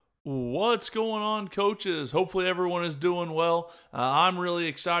What's going on, coaches? Hopefully, everyone is doing well. I'm really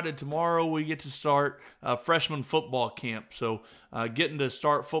excited. Tomorrow, we get to start freshman football camp. So, getting to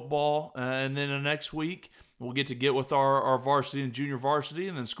start football, and then the next week, we'll get with our varsity and junior varsity,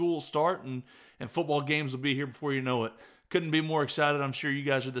 and then school will start, and football games will be here before you know it. Couldn't be more excited. I'm sure you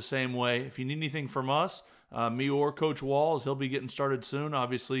guys are the same way. If you need anything from us, me or Coach Walls, he'll be getting started soon.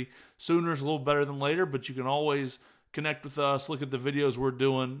 Obviously, sooner is a little better than later, but you can always connect with us, look at the videos we're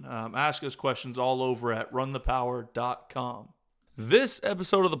doing, ask us questions all over at runthepower.com. This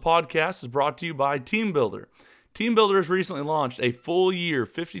episode of the podcast is brought to you by Team Builder. Team Builder has recently launched a full year,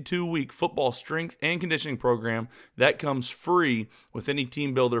 52-week football strength and conditioning program that comes free with any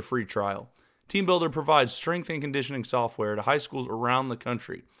Team Builder free trial. Team Builder provides strength and conditioning software to high schools around the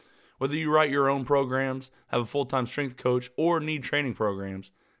country. Whether you write your own programs, have a full-time strength coach, or need training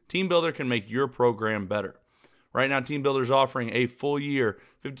programs, Team Builder can make your program better. Right now, Team Builder is offering a full year,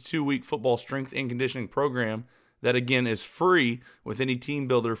 52-week football strength and conditioning program that, again, is free with any Team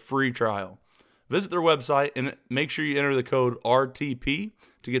Builder free trial. Visit their website and make sure you enter the code RTP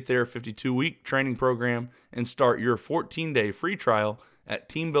to get their 52-week training program and start your 14-day free trial at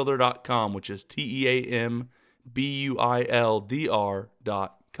teambuilder.com, which is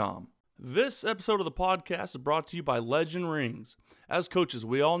TEAMBUILDR.com. This episode of the podcast is brought to you by Legend Rings. As coaches,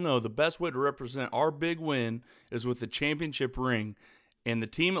 we all know the best way to represent our big win is with the championship ring, and the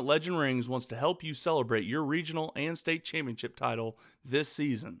team at Legend Rings wants to help you celebrate your regional and state championship title this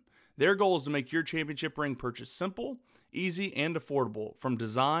season. Their goal is to make your championship ring purchase simple, easy, and affordable, from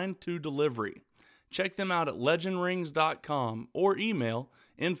design to delivery. Check them out at legendrings.com or email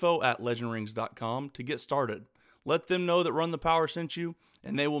info@legendrings.com to get started. Let them know that Run the Power sent you,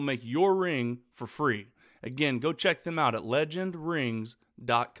 and they will make your ring for free. Again, go check them out at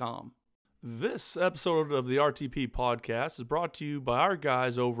legendrings.com. This episode of the RTP podcast is brought to you by our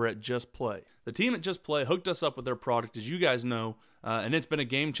guys over at Just Play. The team at Just Play hooked us up with their product, as you guys know, and it's been a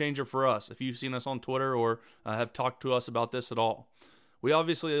game changer for us if you've seen us on Twitter or have talked to us about this at all. We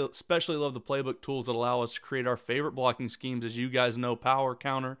obviously especially love the playbook tools that allow us to create our favorite blocking schemes, as you guys know: power,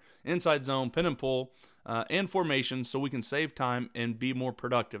 counter, inside zone, pin and pull, and formations, so we can save time and be more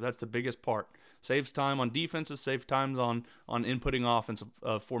productive. That's the biggest part. Saves time on defenses, saves times on inputting offensive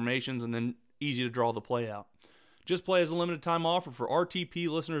formations, and then easy to draw the play out. Just Play has a limited time offer for RTP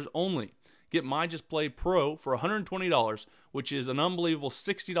listeners only. Get My Just Play Pro for $120, which is an unbelievable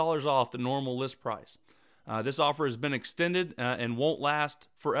 $60 off the normal list price. This offer has been extended and won't last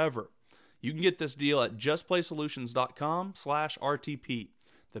forever. You can get this deal at justplaysolutions.com/RTP.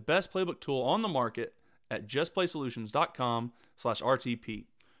 The best playbook tool on the market at justplaysolutions.com/RTP.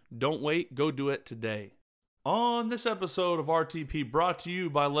 Don't wait, go do it today. On this episode of RTP, brought to you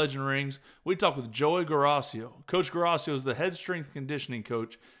by Legend Rings, we talk with Joey Garasio. Coach Garasio is the head strength and conditioning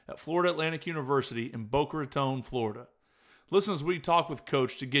coach at Florida Atlantic University in Boca Raton, Florida. Listen as we talk with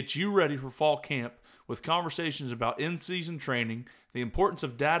Coach to get you ready for fall camp with conversations about in-season training, the importance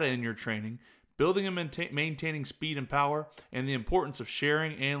of data in your training, building and maintaining speed and power, and the importance of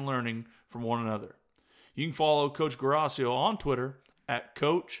sharing and learning from one another. You can follow Coach Garasio on Twitter at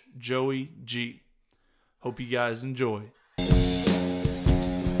Coach Joey G. Hope you guys enjoy.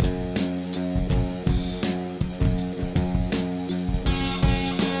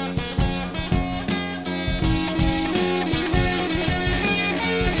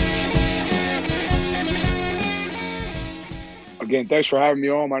 Again, thanks for having me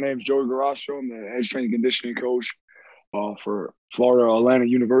on. My name is Joey Garasio. I'm the head strength and conditioning coach for Florida Atlantic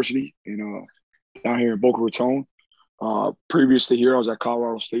University down here in Boca Raton. Previous to here, I was at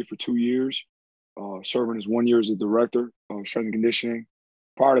Colorado State for 2 years, serving as 1 year as a director of strength and conditioning.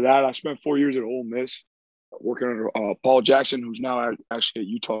 Prior to that, I spent 4 years at Ole Miss, working under Paul Jackson, who's now actually at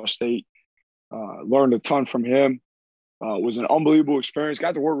Utah State. Learned a ton from him. It was an unbelievable experience.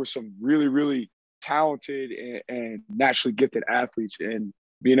 Got to work with some really, really talented and naturally gifted athletes, and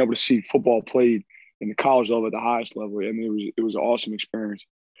being able to see football played in the college level at the highest level. I mean, it was an awesome experience.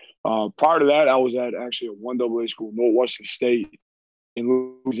 Prior to that, I was at actually a 1AA school, Northwestern State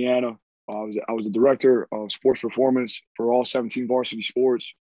in Louisiana. I was the director of sports performance for all 17 varsity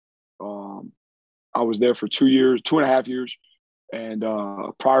sports. I was there for 2.5 years. And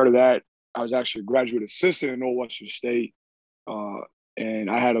prior to that, I was actually a graduate assistant at Northwestern State.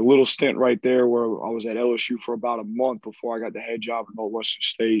 And I had a little stint right there where I was at LSU for about a month before I got the head job at Northwestern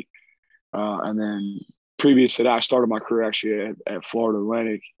State. And then previous to that, I started my career actually at Florida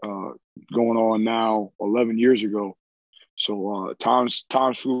Atlantic, going on now 11 years ago. So times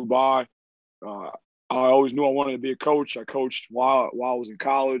flew by. I always knew I wanted to be a coach. I coached while I was in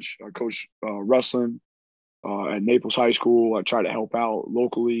college. I coached wrestling, at Naples High School. I tried to help out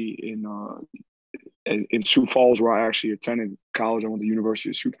locally in Sioux Falls, where I actually attended college. I went to the University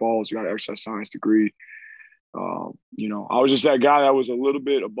of Sioux Falls, got an exercise science degree. I was just that guy that was a little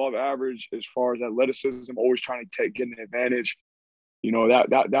bit above average as far as athleticism, always trying to get an advantage.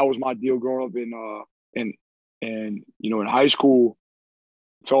 That was my deal growing up in high school.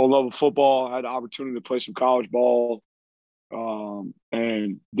 Fell in love with football. I had the opportunity to play some college ball, and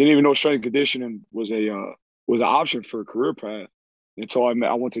didn't even know strength and conditioning was an option for a career path until I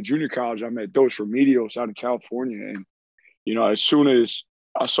went to junior college. I met Dos Remedios out in California, and as soon as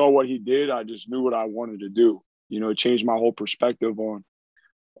I saw what he did, I just knew what I wanted to do. It changed my whole perspective on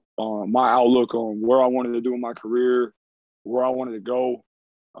my outlook on where I wanted to do in my career, where I wanted to go,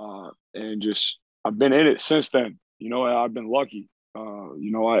 and just I've been in it since then. And I've been lucky.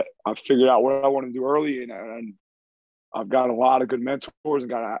 I figured out what I want to do early, and I've got a lot of good mentors,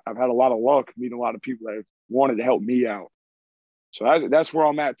 and I've had a lot of luck meeting a lot of people that have wanted to help me out. So that's where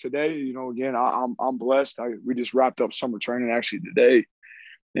I'm at today. Again, I'm blessed. We just wrapped up summer training actually today,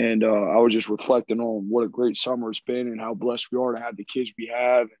 and I was just reflecting on what a great summer it's been and how blessed we are to have the kids we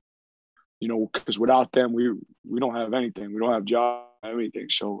have. Because without them, we don't have anything. We don't have jobs, anything.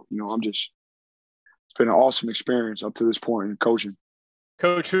 So it's been an awesome experience up to this point in coaching.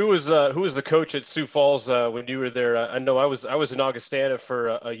 Coach, who was the coach at Sioux Falls when you were there? I know I was in Augustana for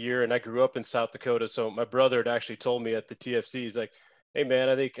a year, and I grew up in South Dakota. So my brother had actually told me at the TFC, he's like, "Hey man,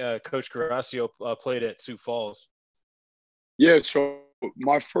 I think Coach Garasio played at Sioux Falls." Yeah. So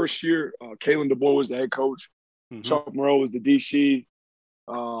my first year, Kalen DeBoer was the head coach. Mm-hmm. Chuck Morrell was the DC.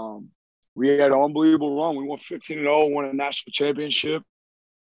 We had an unbelievable run. We won 15-0, won a national championship.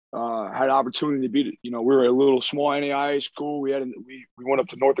 Had an opportunity to beat. We were a little small NAIA school. We went up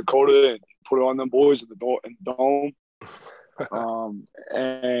to North Dakota and put it on them boys in the dome.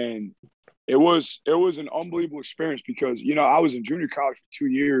 And it was an unbelievable experience because I was in junior college for 2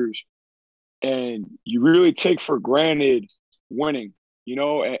 years, and you really take for granted winning,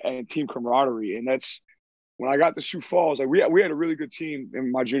 and team camaraderie. And that's when I got to Sioux Falls. Like we had a really good team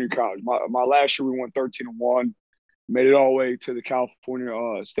in my junior college. My last year we won 13-1. Made it all the way to the California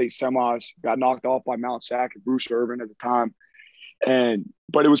state semis. Got knocked off by Mount Sac and Bruce Irvin at the time,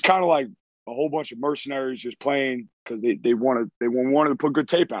 but it was kind of like a whole bunch of mercenaries just playing because they wanted to put good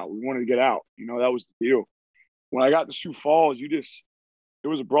tape out. We wanted to get out. That was the deal. When I got to Sioux Falls, it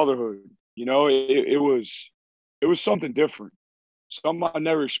was a brotherhood. It was something different, something I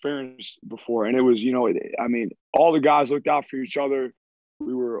never experienced before, and it was all the guys looked out for each other.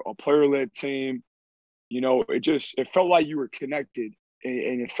 We were a player-led team. It felt like you were connected,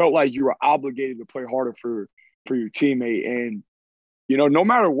 and it felt like you were obligated to play harder for your teammate. And, no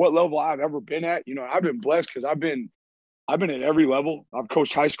matter what level I've ever been at, I've been blessed because I've been at every level. I've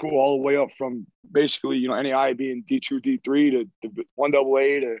coached high school all the way up from basically, NAIA being D2, D3 to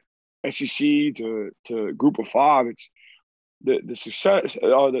 1AA to SEC to Group of Five. It's the success,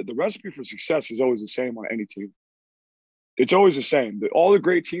 the recipe for success is always the same on any team. It's always the same. All the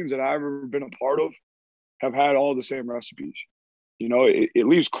great teams that I've ever been a part of have had all the same recipes. It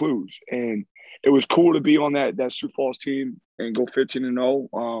leaves clues. And it was cool to be on that Sioux Falls team and go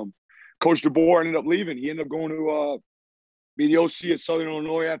 15-0. Coach DeBoer ended up leaving. He ended up going to be the OC at Southern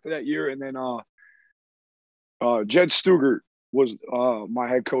Illinois after that year. And then Jed Stugart was my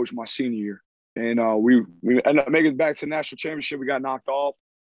head coach my senior year. And we ended up making it back to the national championship. We got knocked off.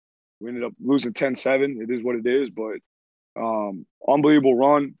 We ended up losing 10-7. It is what it is. But unbelievable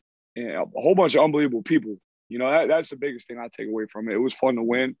run. And a whole bunch of unbelievable people. That's the biggest thing I take away from it. It was fun to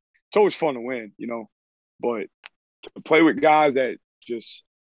win. It's always fun to win, but to play with guys that just,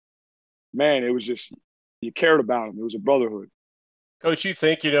 man, it was just, you cared about them. It was a brotherhood. Coach, you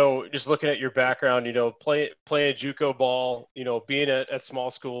think, just looking at your background, playing JUCO ball, being at small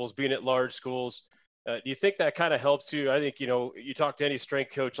schools, being at large schools, do you think that kind of helps you? I think, you talk to any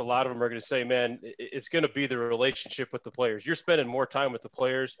strength coach, a lot of them are going to say, man, it's going to be the relationship with the players. You're spending more time with the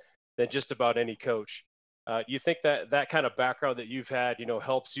players than just about any coach. Do you think that kind of background that you've had,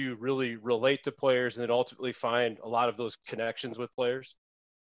 helps you really relate to players and then ultimately find a lot of those connections with players?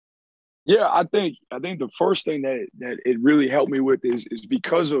 Yeah, I think the first thing that it really helped me with is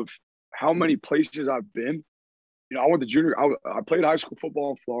because of how many places I've been. I went to junior. I played high school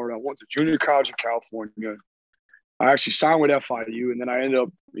football in Florida. I went to junior college in California. I actually signed with FIU, and then I ended up,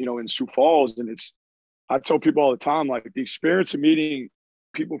 in Sioux Falls. And I tell people all the time, like the experience of meeting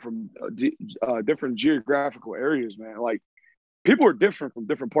people from different geographical areas, man. Like people are different from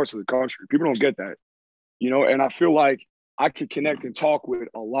different parts of the country. People don't get that, And I feel like I could connect and talk with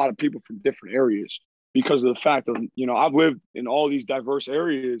a lot of people from different areas because of the fact of, I've lived in all these diverse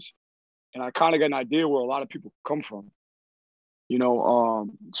areas and I kind of got an idea where a lot of people come from.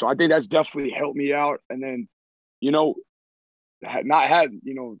 So I think that's definitely helped me out. And then, not had,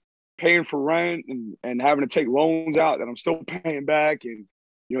 paying for rent and having to take loans out that I'm still paying back, and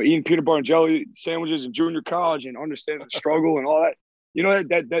eating peanut butter and jelly sandwiches in junior college and understanding the struggle and all that.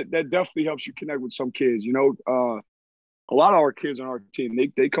 That definitely helps you connect with some kids. A lot of our kids on our team,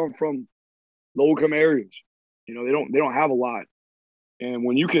 they come from low income areas. They don't have a lot, and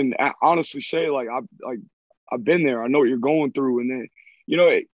when you can honestly say I've been there, I know what you're going through, and then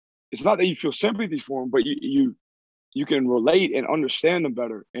it's not that you feel sympathy for them, but you can relate and understand them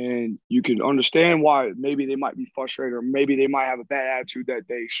better, and you can understand why maybe they might be frustrated or maybe they might have a bad attitude that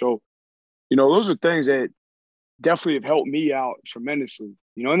day. So, those are things that definitely have helped me out tremendously.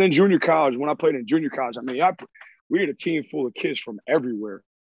 And then junior college, when I played in junior college, we had a team full of kids from everywhere.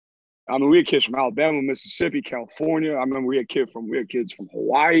 We had kids from Alabama, Mississippi, California. I remember we had kids from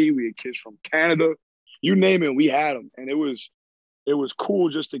Hawaii, we had kids from Canada, you name it, we had them, and it was cool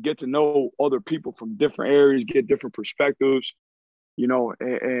just to get to know other people from different areas, get different perspectives,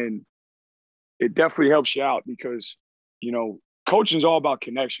 and it definitely helps you out because, coaching is all about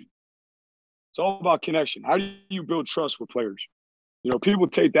connection. It's all about connection. How do you build trust with players? People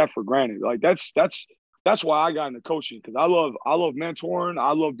take that for granted. Like that's why I got into coaching, because I love mentoring.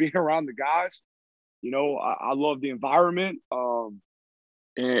 I love being around the guys. I love the environment.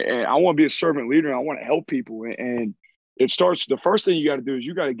 And I want to be a servant leader, and I want to help people. And it starts, the first thing you got to do is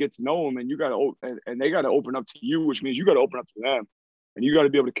you got to get to know them, and you got to, and they got to open up to you, which means you got to open up to them, and you got to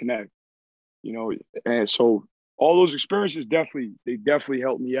be able to connect, and so all those experiences definitely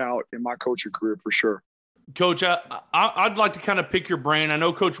helped me out in my coaching career for sure. Coach, I'd like to kind of pick your brain. I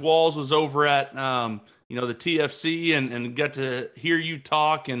know Coach Walls was over at, the TFC and got to hear you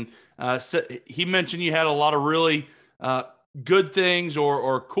talk, and he mentioned you had a lot of really good things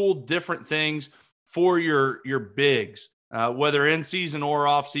or cool different things for your bigs, whether in season or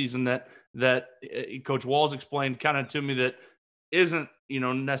off season, that Coach Walls explained kind of to me that isn't,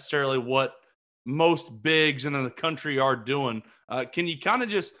 necessarily what most bigs in the country are doing. Can you kind of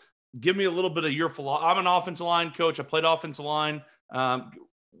just give me a little bit of your philosophy? I'm an offensive line coach. I played offensive line.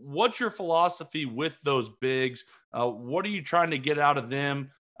 What's your philosophy with those bigs? What are you trying to get out of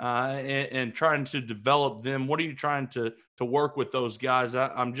them and trying to develop them? What are you trying to work with those guys?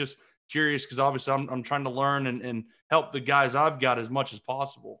 I'm just curious because obviously I'm trying to learn and help the guys I've got as much as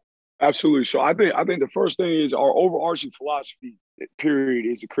possible. Absolutely. So I think the first thing is our overarching philosophy, period,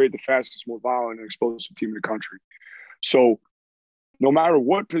 is to create the fastest, most violent, and explosive team in the country. So no matter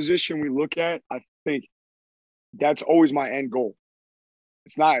what position we look at, I think that's always my end goal.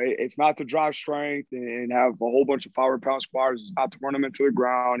 It's not to drive strength and have a whole bunch of 500-pound squatters. It's not to run them into the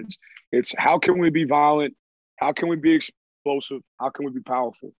ground. It's how can we be violent? How can we be explosive? How can we be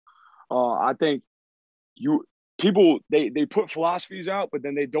powerful? I think people put philosophies out, but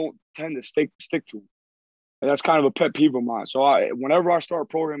then they don't tend to stick to them. And that's kind of a pet peeve of mine. So whenever I start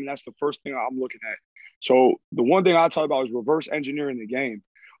programming, that's the first thing I'm looking at. So the one thing I talk about is reverse engineering the game.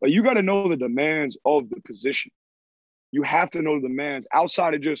 Like, you got to know the demands of the position. You have to know the demands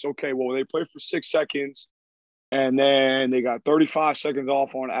outside of just, okay, well, they play for 6 seconds and then they got 35 seconds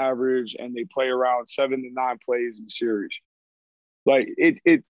off on average and they play around 7 to 9 plays in the series. Like,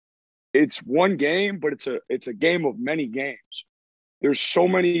 it's one game, but it's a game of many games. There's so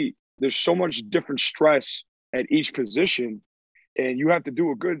much different stress at each position, and you have to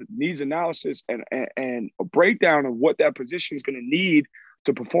do a good needs analysis and a breakdown of what that position is going to need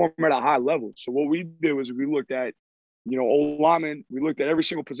to perform at a high level. So what we did was we looked at, old linemen. We looked at every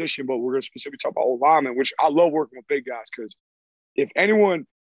single position, but we're going to specifically talk about old linemen, which I love working with big guys, because if anyone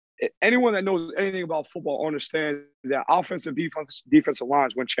that knows anything about football understands that offensive, defensive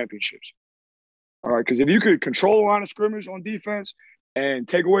lines win championships. All right, because if you could control the line of scrimmage on defense and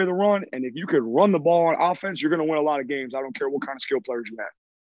take away the run, and if you could run the ball on offense, you're going to win a lot of games. I don't care what kind of skill players you have.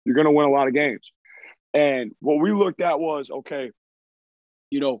 You're going to win a lot of games. And what we looked at was, okay,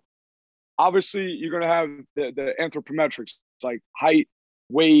 obviously you're going to have the anthropometrics, like height,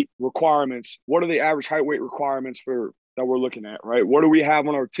 weight requirements. What are the average height, weight requirements that we're looking at, right? What do we have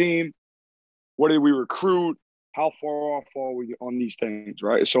on our team? What did we recruit? How far off are we on these things,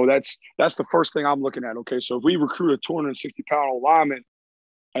 right? So that's the first thing I'm looking at. Okay, so if we recruit a 260-pound lineman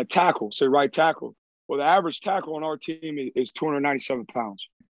at tackle, say right tackle, well, the average tackle on our team is 297 pounds.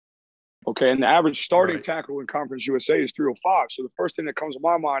 Okay, and the average starting tackle in Conference USA is 305. So the first thing that comes to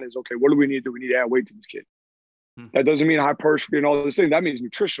my mind is, okay, what do we need to do? We need to add weight to this kid. That doesn't mean hypertrophy and all those things. That means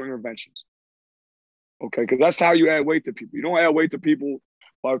nutritional interventions. Okay, because that's how you add weight to people. You don't add weight to people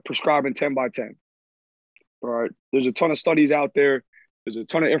by prescribing 10 by 10. All right, there's a ton of studies out there There's a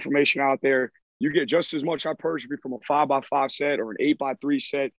ton of information out there. You get just as much hypertrophy from a 5x5 set or an 8x3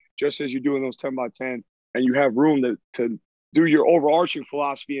 set, just as you do in those 10x10. And you have room to do your overarching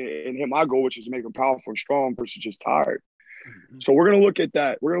philosophy and hit my goal, which is to make them powerful and strong versus just tired. So we're going to look at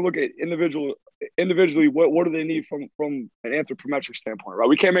that. We're going to look at individually what do they need from an anthropometric standpoint, right?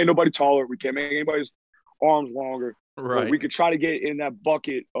 We can't make nobody taller. We can't make anybody's arms longer. Right. We could try to get in that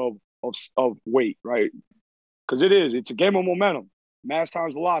bucket of weight, right? Because it's a game of momentum, mass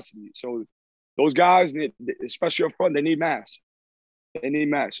times velocity. So those guys, especially up front, they need mass. They need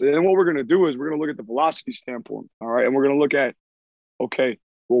mass. So then what we're going to do is we're going to look at the velocity standpoint, all right? And we're going to look at, okay,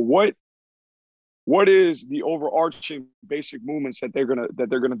 well, what is the overarching basic movements that they're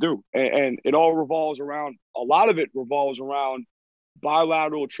gonna do? And it all revolves around, a lot of it revolves around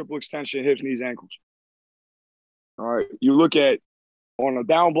bilateral triple extension, hips, knees, ankles. All right. You look at on a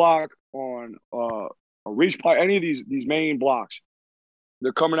down block, on a reach block, any of these main blocks,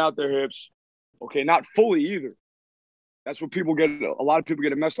 they're coming out their hips. Okay, not fully either. That's what a lot of people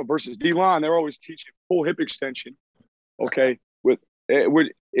get it messed up versus D-line. They're always teaching full hip extension. Okay,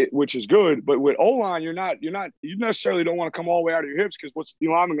 which is good, but with O-line, you necessarily don't want to come all the way out of your hips, because what's the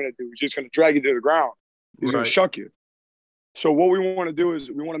D-lineman going to do? He's just going to drag you to the ground. He's going to shuck you. So what we want to do is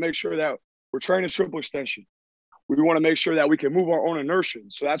we want to make sure that we're training triple extension. We want to make sure that we can move our own inertia.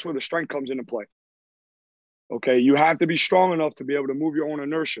 So that's where the strength comes into play. Okay, you have to be strong enough to be able to move your own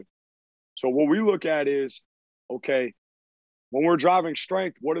inertia. So what we look at is, okay, when we're driving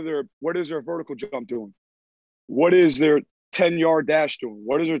strength, what is their vertical jump doing? What is their 10-yard dash doing?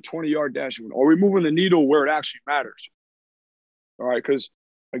 What is their 20-yard dash doing? Are we moving the needle where it actually matters? All right, because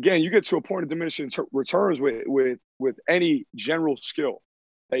again, you get to a point of diminishing returns with any general skill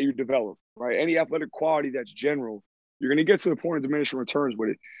that you develop, right? Any athletic quality that's general, you're going to get to the point of diminishing returns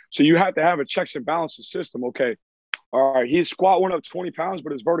with it. So you have to have a checks and balances system. Okay, all right, his squat went up 20 pounds,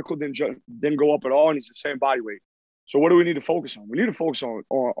 but his vertical didn't go up at all, and he's the same body weight. So what do we need to focus on? We need to focus on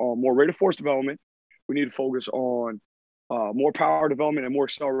more rate of force development. We need to focus on more power development and more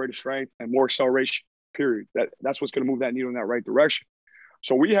accelerated strength and more acceleration, period. That's what's going to move that needle in that right direction.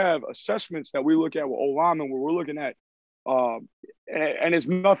 So we have assessments that we look at with O-linemen where we're looking at, and it's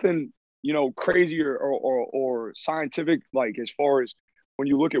nothing, crazy or scientific, like as far as when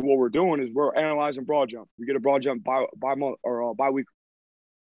you look at what we're doing is we're analyzing broad jump. We get a broad jump by month or bi-weekly.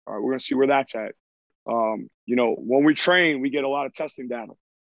 All right, we're going to see where that's at. When we train, we get a lot of testing data.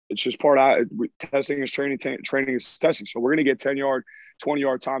 It's just testing is training, training is testing. So we're going to get 10-yard,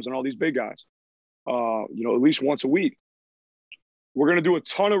 20-yard times on all these big guys, at least once a week. We're going to do a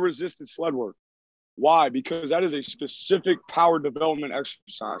ton of resisted sled work. Why? Because that is a specific power development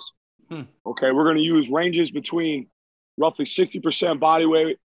exercise. Okay, we're going to use ranges between roughly 60% body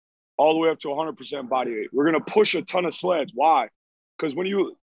weight all the way up to 100% body weight. We're going to push a ton of sleds. Why? Because when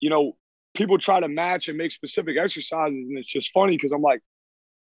people try to match and make specific exercises, and it's just funny because I'm like,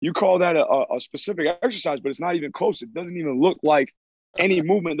 you call that a specific exercise, but it's not even close. It doesn't even look like any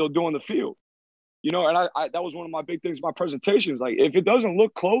movement they'll do on the field. And I that was one of my big things in my presentations. Like, if it doesn't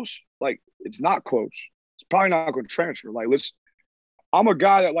look close, like, it's not close. It's probably not going to transfer. Like, I'm a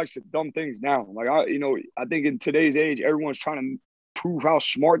guy that likes to dumb things down. Like, I think in today's age, everyone's trying to prove how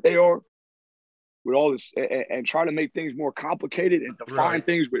smart they are with all this and try to make things more complicated and define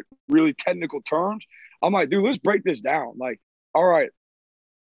things with really technical terms. I'm like, dude, let's break this down. Like, all right,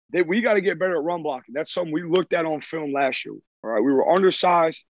 we got to get better at run blocking. That's something we looked at on film last year. All right, we were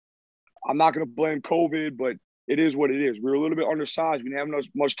undersized. I'm not going to blame COVID, but it is what it is. We were a little bit undersized. We didn't have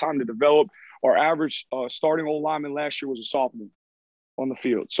much time to develop. Our average starting O-lineman last year was a sophomore on the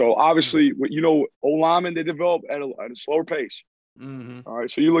field. So obviously, O-linemen, they develop at a slower pace. Mm-hmm. All right,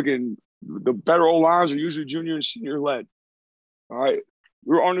 so you're looking, the better O-lines are usually junior and senior led. All right,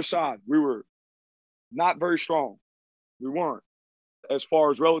 we were undersized. We were not very strong. We weren't, as far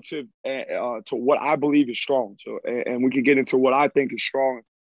as relative to what I believe is strong. So, and we can get into what I think is strong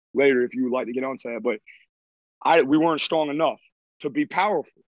later if you would like to get onto that. But we weren't strong enough to be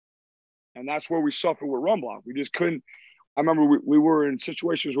powerful, and that's where we suffered with run block. We just couldn't. I remember we were in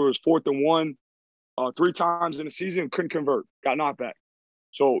situations where it was 4th and 1, 3 times in the season, couldn't convert, got knocked back.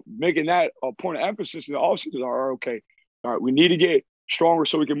 So making that a point of emphasis in the offseason, okay, all right, we need to get stronger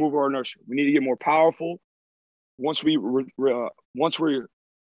so we can move our inertia. We need to get more powerful. Once we're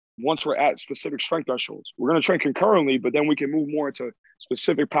at specific strength thresholds, we're going to train concurrently, but then we can move more into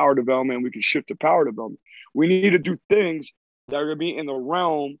specific power development, and we can shift to power development. We need to do things that are going to be in the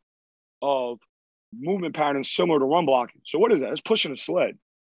realm of movement patterns similar to run blocking. So what is that? It's pushing a sled.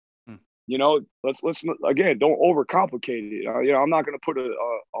 Let's again, don't overcomplicate it. I'm not going to put a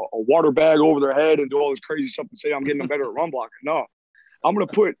water bag over their head and do all this crazy stuff and say I'm getting them better at run blocking. No, I'm going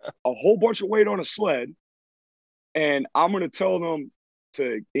to put a whole bunch of weight on a sled, and I'm going to tell them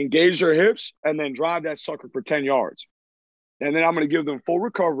to engage their hips and then drive that sucker for 10 yards. And then I'm going to give them full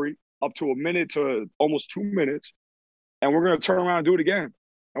recovery up to a minute to almost 2 minutes. And we're going to turn around and do it again.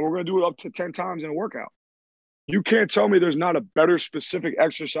 And we're going to do it up to 10 times in a workout. You can't tell me there's not a better specific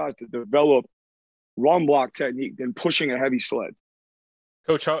exercise to develop run block technique than pushing a heavy sled.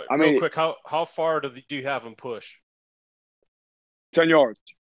 Coach, real quick, how far do you have them push? 10 yards.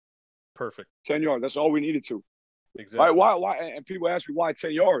 Perfect. 10 yards. That's all we needed to. Exactly. Right? Why? And people ask me why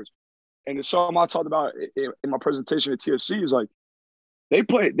 10 yards. And it's something I talked about in my presentation at TFC is like they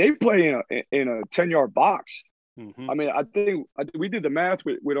play in a 10-yard box. Mm-hmm. I mean, I think we did the math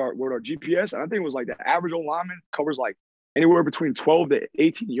with our GPS, and I think it was like the average old lineman covers like anywhere between 12 to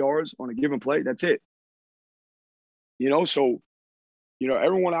 18 yards on a given play. That's it. So,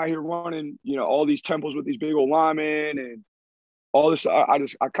 everyone out here running, all these tempos with these big old linemen and all this. I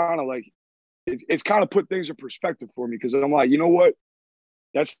kind of like it's kind of put things in perspective for me because I'm like, you know what?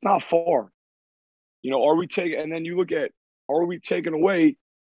 That's not far. Are we taking? And then you look at, are we taking away?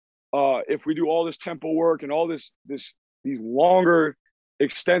 If we do all this tempo work and all these longer,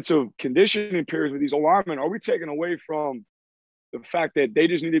 extensive conditioning periods with these linemen, are we taking away from the fact that they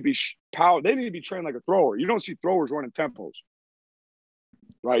just need to be powered? They need to be trained like a thrower. You don't see throwers running tempos,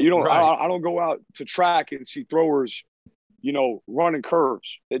 right? You don't. Right. I don't go out to track and see throwers, running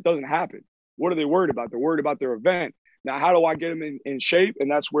curves. It doesn't happen. What are they worried about? They're worried about their event. Now, how do I get them in shape? And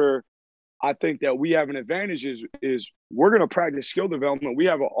that's where I think that we have an advantage is we're going to practice skill development. We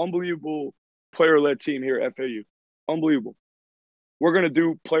have an unbelievable player-led team here at FAU. Unbelievable. We're going to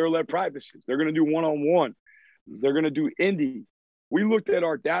do player-led practices. They're going to do one-on-one. They're going to do indie. We looked at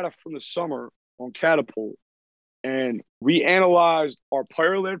our data from the summer on Catapult, and we analyzed our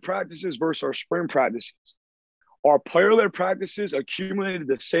player-led practices versus our sprint practices. Our player-led practices accumulated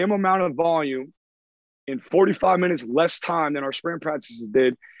the same amount of volume in 45 minutes less time than our sprint practices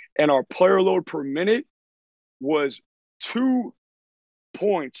did. And our player load per minute was 2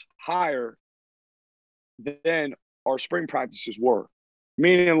 points higher than our spring practices were.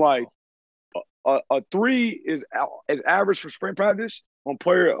 Meaning like a 3 is average for spring practice on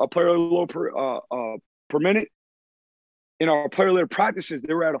a player load per minute. In our player led practices,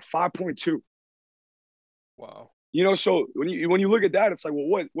 they were at a 5.2. Wow. So when you look at that, it's like,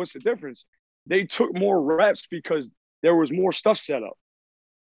 well, what's the difference? They took more reps because there was more stuff set up.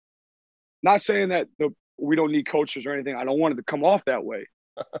 Not saying that we don't need coaches or anything. I don't want it to come off that way.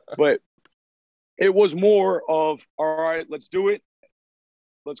 But it was more of, all right, let's do it.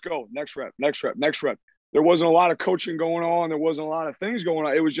 Let's go. Next rep, next rep, next rep. There wasn't a lot of coaching going on. There wasn't a lot of things going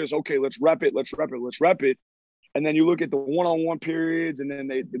on. It was just, okay, let's rep it, let's rep it, let's rep it. And then you look at the one-on-one periods, and then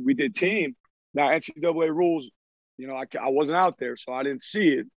we did team. Now, NCAA rules, I wasn't out there, so I didn't see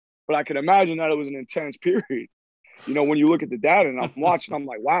it. But I can imagine that it was an intense period. When you look at the data and I'm watching, I'm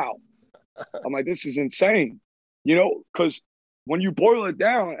like, wow. I'm like, this is insane, because when you boil it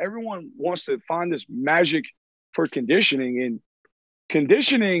down, everyone wants to find this magic for conditioning, and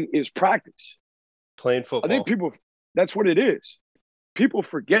conditioning is practice. Playing football. I think that's what it is. People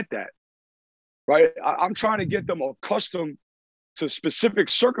forget that, right? I'm trying to get them accustomed to specific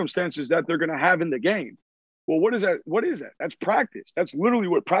circumstances that they're going to have in the game. Well, what is that? What is that? That's practice. That's literally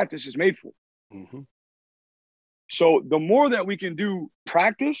what practice is made for. Mm-hmm. So the more that we can do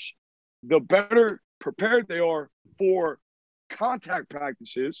practice, the better prepared they are for contact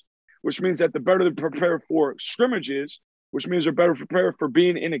practices, which means that the better they're prepared for scrimmages, which means they're better prepared for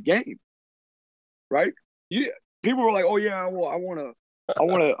being in a game, right? People were like, "Oh yeah, well, I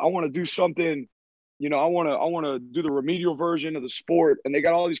want to do something, I want to do the remedial version of the sport," and they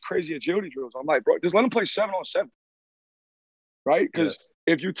got all these crazy agility drills. I'm like, bro, just let them play 7-on-7, right? Because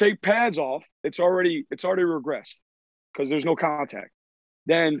if you take pads off, it's already regressed because there's no contact.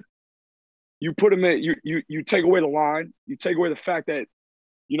 Then you put them in, you take away the line, you take away the fact that,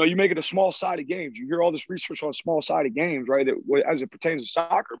 you make it a small-sided games. You hear all this research on small-sided games, right, as it pertains to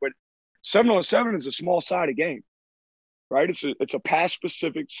soccer, but 7-on-7 is a small-sided game, right? It's a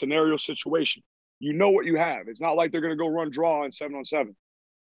pass-specific scenario situation. You know what you have. It's not like they're going to go run draw in 7-on-7.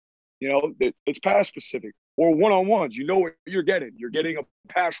 It's pass-specific. Or one-on-ones, you know what you're getting. You're getting a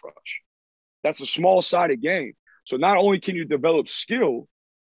pass rush. That's a small-sided game. So not only can you develop skill,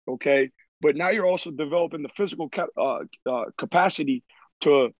 okay, but now you're also developing the physical capacity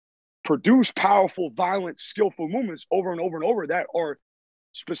to produce powerful, violent, skillful movements over and over and over that are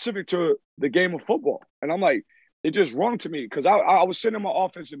specific to the game of football. And I'm like, it just rung to me because I was sitting in my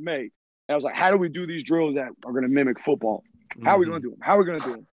office in May, and I was like, how do we do these drills that are going to mimic football? How are we going to do them? How are we going to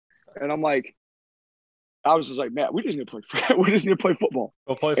do them? And I'm like, I was just like, man, we just need to play. We just need to play football.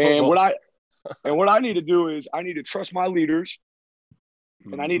 Go play football. And what I need to do is I need to trust my leaders,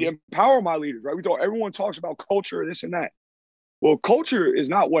 and I need to empower my leaders. Right? Everyone talks about culture, this and that. Well, culture is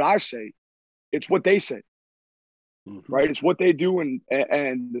not what I say; it's what they say. Right? It's what they do and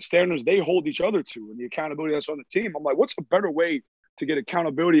the standards they hold each other to, and the accountability that's on the team. I'm like, what's a better way to get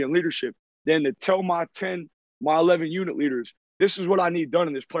accountability and leadership than to tell my 10, my 11 unit leaders, this is what I need done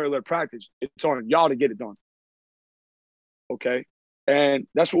in this player-led practice. It's on y'all to get it done. Okay. And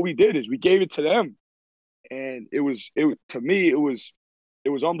that's what we did is we gave it to them. And to me, it was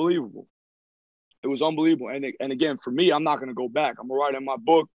unbelievable. It was unbelievable. And again, for me, I'm not going to go back. I'm going to write in my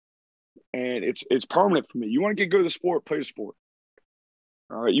book, and it's permanent for me. You want to get good at the sport, play the sport.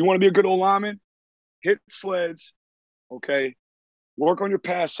 All right. You want to be a good old lineman, hit sleds. Okay. Work on your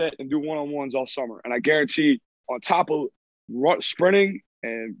pass set and do one-on-ones all summer. And I guarantee on top of sprinting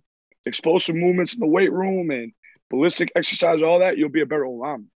and explosive movements in the weight room and ballistic exercise, all that, you'll be a better old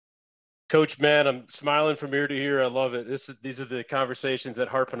lineman. Coach, man, I'm smiling from ear to ear. I love it. These are the conversations that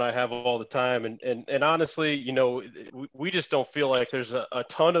Harp and I have all the time. And honestly, you know, we just don't feel like there's a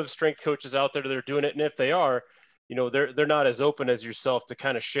ton of strength coaches out there that are doing it. And if they are, you know, they're not as open as yourself to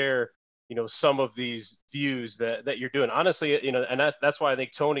kind of share, you know, some of these views that you're doing. Honestly, you know, and that's why I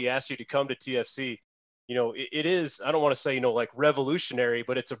think Tony asked you to come to TFC. You know, it is, I don't want to say, you know, like revolutionary,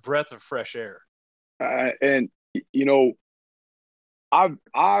 but it's a breath of fresh air. And, you know,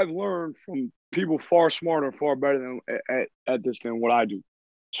 I've learned from people far smarter, far better than at this than what I do.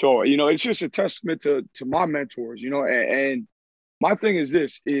 So, you know, it's just a testament to my mentors, you know, and my thing is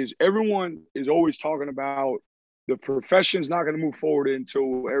this, is everyone is always talking about the profession's not going to move forward until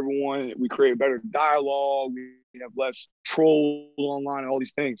we create better dialogue, we have less trolls online and all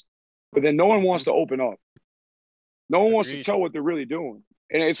these things. But then no one wants to open up. No one wants to tell what they're really doing.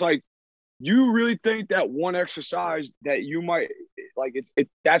 And it's like, you really think that one exercise that you might like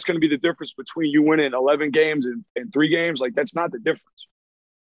that's going to be the difference between you winning 11 games and 3 games? Like, that's not the difference.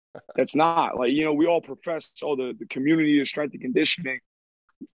 That's not. Like, you know, we all profess the community of strength and conditioning.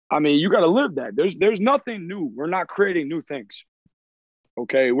 I mean, you got to live that. There's nothing new. We're not creating new things.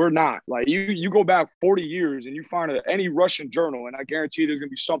 Okay, we're not. Like, you go back 40 years and you find any Russian journal, and I guarantee there's going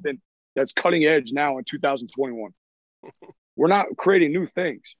to be something that's cutting edge now in 2021. We're not creating new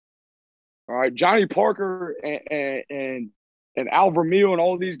things. All right, Johnny Parker and Al Vermeil and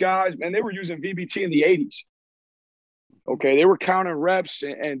all of these guys, man, they were using VBT in the 80s. Okay, they were counting reps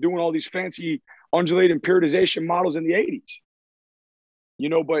and doing all these fancy undulating periodization models in the 80s. You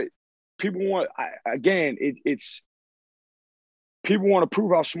know, but people want, it's people want to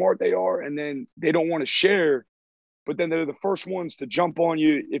prove how smart they are, and then they don't want to share, but then they're the first ones to jump on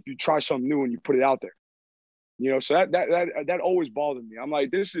you if you try something new and you put it out there. You know, so that always bothered me. I'm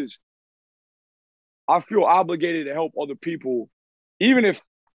like, I feel obligated to help other people, even if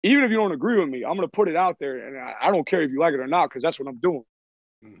you don't agree with me, I'm going to put it out there, and I don't care if you like it or not, because that's what I'm doing.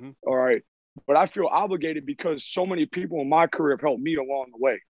 Mm-hmm. All right. But I feel obligated because so many people in my career have helped me along the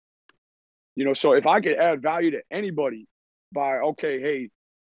way. You know, so if I could add value to anybody by, okay, hey,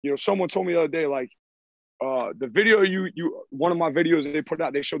 you know, someone told me the other day, like, the video one of my videos they put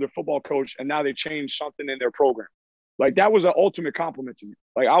out, they showed their football coach, and now they changed something in their program. Like, that was an ultimate compliment to me.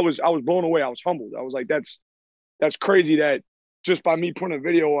 Like, I was blown away. I was humbled. I was like, that's crazy that just by me putting a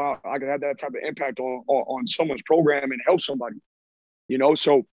video out, I could have that type of impact on someone's program and help somebody. You know,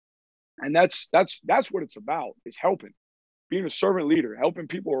 so, and that's what it's about, is helping, being a servant leader, helping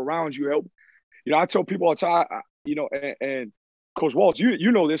people around you. You know, I tell people all the time, you know, and Coach Waltz,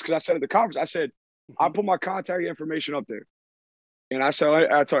 you know this because I said at the conference, I said, I put my contact information up there, and I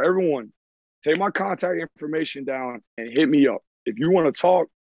tell everyone, take my contact information down and hit me up if you want to talk,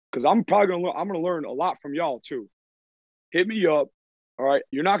 because I'm gonna learn a lot from y'all too. Hit me up. All right,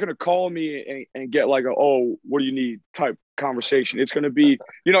 you're not gonna call me and get like what do you need type conversation. It's gonna be,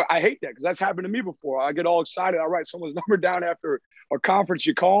 you know, I hate that because that's happened to me before. I get all excited. I write someone's number down after a conference.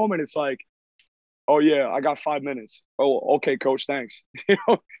 You call them and it's like, oh yeah, I got 5 minutes. Oh, okay, coach, thanks. You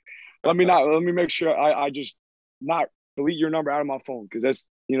know, let me make sure I just not delete your number out of my phone, because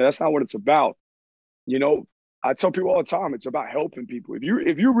that's not what it's about. You know, I tell people all the time, it's about helping people.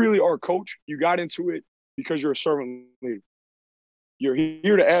 If you really are a coach, you got into it because you're a servant leader. You're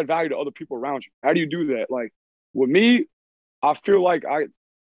here to add value to other people around you. How do you do that? Like, with me, I feel like I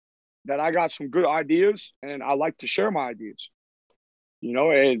got some good ideas, and I like to share my ideas. You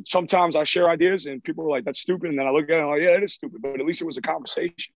know, and sometimes I share ideas and people are like, that's stupid. And then I look at it and I'm like, yeah, it is stupid, but at least it was a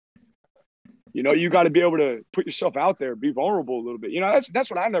conversation. You know, you got to be able to put yourself out there, be vulnerable a little bit. You know,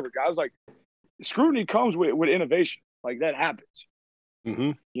 that's what I never got. I was like, scrutiny comes with innovation. Like, that happens.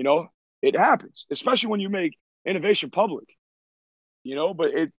 Mm-hmm. You know, It happens, especially when you make innovation public.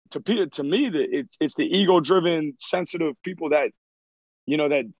 But to me that it's the ego-driven, sensitive people that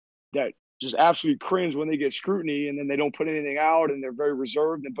that just absolutely cringe when they get scrutiny, and then they don't put anything out, and they're very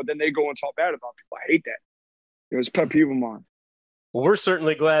reserved, but then they go and talk bad about people. I hate that. It's a pet peeve of mine. Well, we're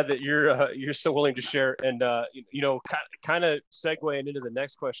certainly glad that you're so willing to share. And kind of segueing into the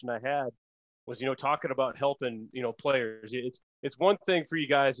next question I had was talking about helping players. It's one thing for you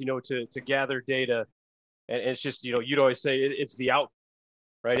guys to gather data, and it's just you'd always say it's the output,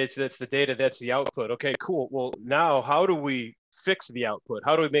 right? It's the data, that's the output. Okay, cool. Well, now how do we fix the output?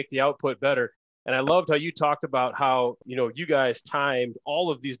 How do we make the output better? And I loved how you talked about how you guys timed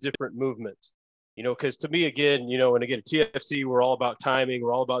all of these different movements. Because to me, again, and again, TFC, we're all about timing,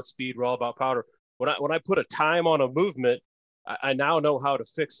 we're all about speed, we're all about power. When I put a time on a movement, I now know how to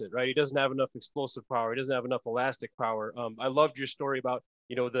fix it, right? He doesn't have enough explosive power. He doesn't have enough elastic power. I loved your story about,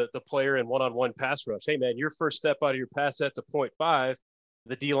 the player in one-on-one pass rush. Hey, man, your first step out of your pass set's a 0.5.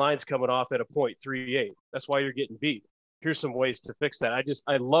 The D-line's coming off at a 0.38. That's why you're getting beat. Here's some ways to fix that.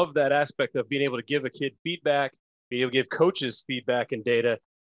 I love that aspect of being able to give a kid feedback, being able to give coaches feedback and data,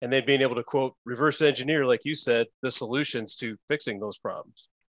 and then being able to, quote, reverse engineer, like you said, the solutions to fixing those problems.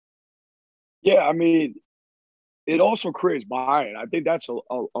 Yeah, I mean, it also creates buy-in. I think that's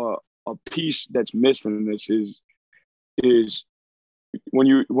a piece that's missing in this is when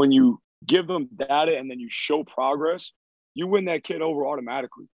you give them data and then you show progress, you win that kid over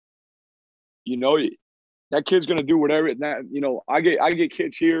automatically. That kid's gonna do whatever. I get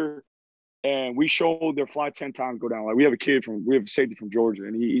kids here, and we show their fly 10 times go down. Like we have a safety from Georgia,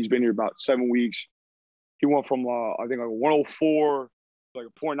 and he's been here about 7 weeks. He went from I think like a 104 like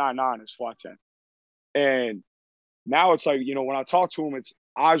a 0.99 in his fly 10, and now it's like when I talk to him, it's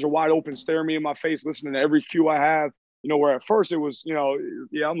eyes are wide open, staring me in my face, listening to every cue I have. Where at first it was yeah,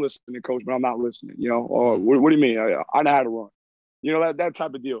 I'm listening, coach, but I'm not listening. Or what do you mean? I know how to run. That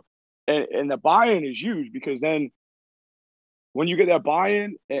type of deal. And the buy-in is huge, because then when you get that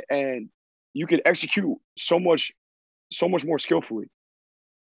buy-in and you can execute so much more skillfully,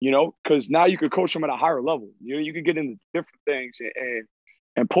 because now you could coach them at a higher level. You can get into different things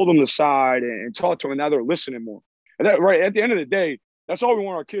and pull them aside and talk to them, and now they're listening more. And that, right, at the end of the day, that's all we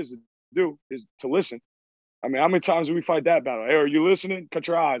want our kids to do, is to listen. I mean, how many times do we fight that battle? Hey, are you listening? Cut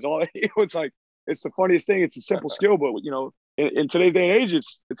your eyes. It's like, it's the funniest thing. It's a simple skill, but in today's day and age,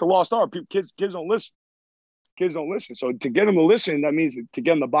 it's a lost art. Kids don't listen. Kids don't listen. So to get them to listen, that means to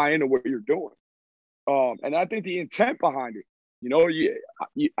get them to buy into what you're doing. And I think the intent behind it,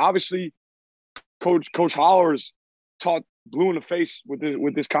 you obviously, Coach Hollers taught blue in the face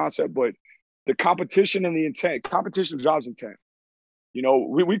with this concept, but the competition and the intent, competition drives intent.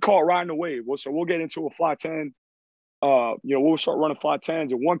 We call it riding the wave. So we'll get into a fly 10. We'll start running fly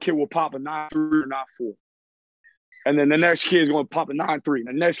 10s, and one kid will pop a 9.3 or 9.4. And then the next kid is going to pop a 9.3. And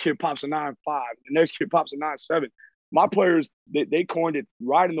the next kid pops a 9.5. The next kid pops a 9.7. My players, they coined it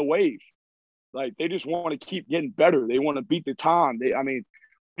riding the wave. Like, they just want to keep getting better. They want to beat the time. We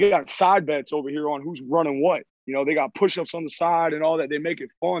got side bets over here on who's running what. They got push-ups on the side and all that. They make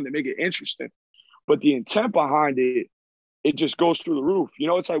it fun. They make it interesting. But the intent behind it, it just goes through the roof.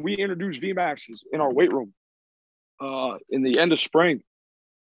 It's like we introduced VMAXs in our weight room in the end of spring.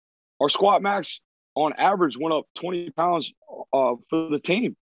 Our squat max on average went up 20 pounds for the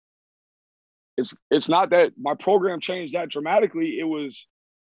team. It's not that my program changed that dramatically. It was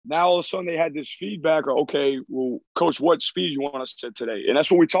now all of a sudden they had this feedback, or, okay, well, coach, what speed you want us to today? And that's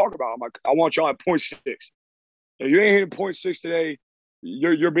what we talk about. I'm like, I want y'all at 0.6. If you ain't hitting 0.6 today,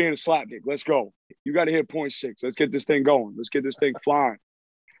 you're being a slapdick. Let's go. You got to hit 0.6. Let's get this thing going. Let's get this thing flying.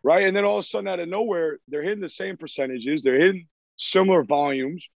 Right? And then all of a sudden, out of nowhere, they're hitting the same percentages. They're hitting similar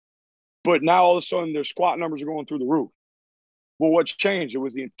volumes. But now all of a sudden, their squat numbers are going through the roof. Well, what's changed? It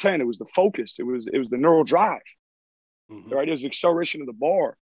was the intent. It was the focus. It was the neural drive. Mm-hmm. Right? It was the acceleration of the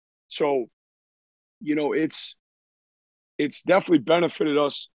bar. So, it's definitely benefited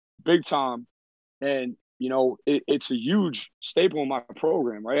us big time. And, it's a huge staple in my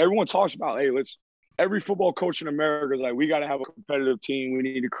program, right? Everyone talks about, hey, every football coach in America is like, we got to have a competitive team. We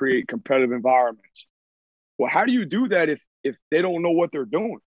need to create competitive environments. Well, how do you do that if they don't know what they're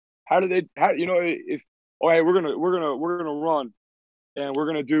doing? If, oh, hey, we're gonna run and we're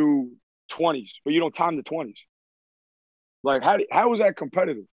gonna do 20s, but you don't time the 20s. Like, how is that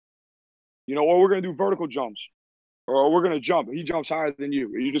competitive? Or we're gonna do vertical jumps, or we're gonna jump. He jumps higher than you.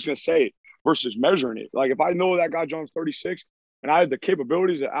 Are you just gonna say it versus measuring it? Like, if I know that guy jumps 36 and I have the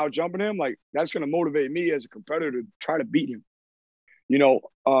capabilities of out jumping him, like, that's gonna motivate me as a competitor to try to beat him.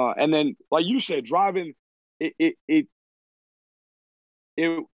 And then, like you said, driving it's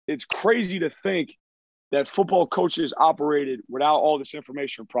it's crazy to think that football coaches operated without all this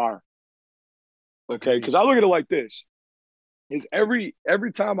information prior. Okay, because I look at it like this: is every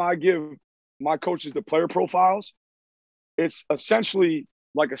time I give my coaches the player profiles, it's essentially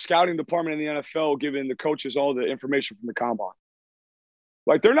like a scouting department in the NFL giving the coaches all the information from the combine.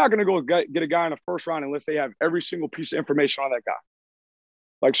 Like, they're not going to go get a guy in the first round unless they have every single piece of information on that guy.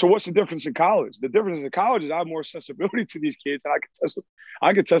 Like, so what's the difference in college? The difference in college is I have more accessibility to these kids, and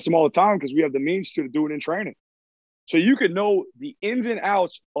I can test them all the time because we have the means to do it in training. So you can know the ins and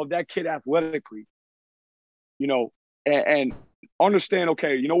outs of that kid athletically, and understand,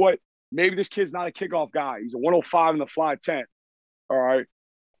 okay, you know what? Maybe this kid's not a kickoff guy. He's a 105 in the fly 10. All right.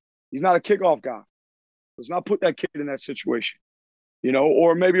 He's not a kickoff guy. Let's not put that kid in that situation.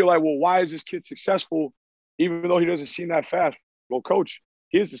 Or maybe you're like, well, why is this kid successful even though he doesn't seem that fast? Well, coach,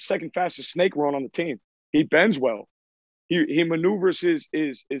 he is the second fastest snake run on the team. He bends well. He maneuvers his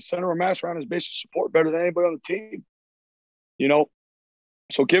center of mass around his base of support better than anybody on the team.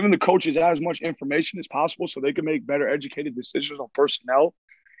 So giving the coaches as much information as possible so they can make better educated decisions on personnel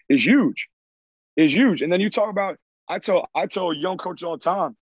is huge. And then you talk about, I tell young coaches all the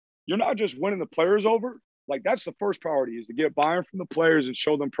time, you're not just winning the players over. Like, that's the first priority, is to get buy-in from the players and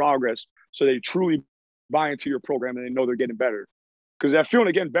show them progress so they truly buy into your program and they know they're getting better. Because that feeling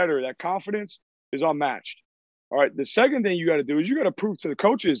of getting better, that confidence is unmatched. All right. The second thing you got to do is you got to prove to the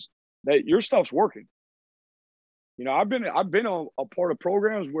coaches that your stuff's working. I've been on a part of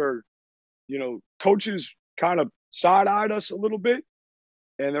programs where, coaches kind of side-eyed us a little bit.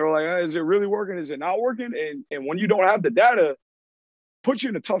 And they're like, is it really working? Is it not working? And when you don't have the data, it puts you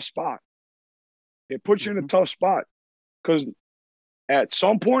in a tough spot. It puts you in a tough spot because at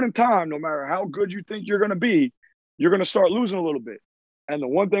some point in time, no matter how good you think you're going to be, you're going to start losing a little bit. And the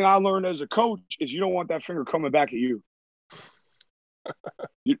one thing I learned as a coach is you don't want that finger coming back at you.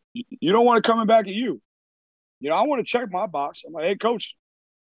 You don't want it coming back at you. I want to check my box. I'm like, hey, coach,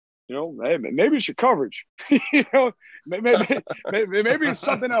 hey, maybe it's your coverage. maybe it's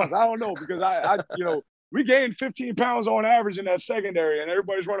something else. I don't know, because I we gained 15 pounds on average in that secondary, and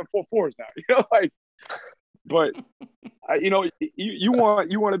everybody's running 4.4s now. But you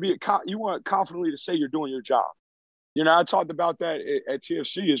want confidently to say you're doing your job. I talked about that at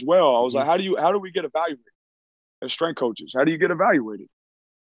TFC as well. I was like, how do we get evaluated as strength coaches? How do you get evaluated?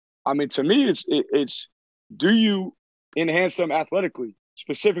 I mean, to me, it's do you enhance them athletically,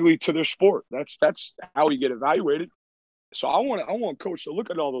 specifically to their sport? That's how we get evaluated. So I want coach to look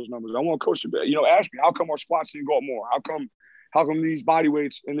at all those numbers. I want coach to ask me, how come our squats didn't go up more? How come these body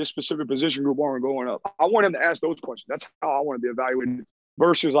weights in this specific position group aren't going up? I want him to ask those questions. That's how I want to be evaluated,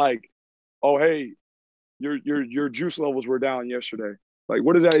 versus like, oh, hey, your juice levels were down yesterday. Like,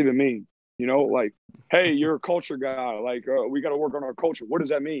 what does that even mean? Like, hey, you're a culture guy. Like, we got to work on our culture. What does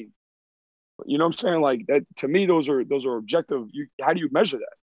that mean? You know what I'm saying? Like, that, to me, those are objective. How do you measure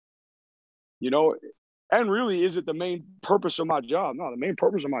that? And really, is it the main purpose of my job? No, the main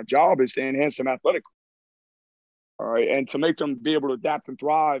purpose of my job is to enhance them athletically. All right. And to make them be able to adapt and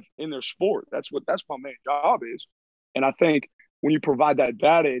thrive in their sport. That's my main job is. And I think when you provide that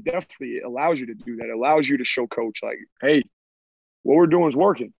data, it definitely allows you to do that. It allows you to show coach, like, hey, what we're doing is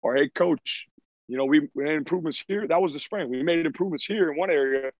working. Or, hey, coach, we made improvements here. That was the spring. We made improvements here in one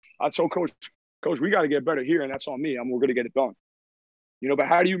area. I told coach, we got to get better here, and that's on me. We're going to get it done. But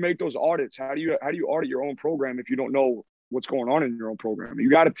how do you make those audits? How do you audit your own program if you don't know what's going on in your own program? You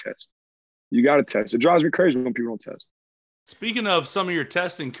got to test. It drives me crazy when people don't test. Speaking of some of your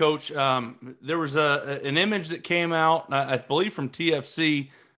testing, Coach, there was an image that came out, I believe, from TFC,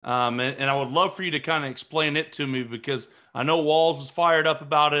 and I would love for you to kind of explain it to me, because I know Walls was fired up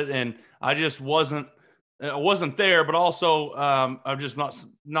about it, and I just wasn't there, but also I'm just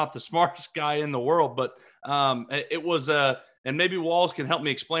not the smartest guy in the world. But it was and maybe Walls can help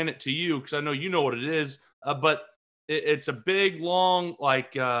me explain it to you, because I know you know what it is. But it's a big, long,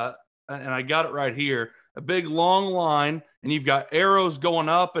 like, and I got it right here, a big, long line, and you've got arrows going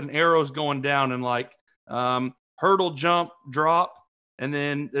up and arrows going down, and like hurdle, jump, drop, and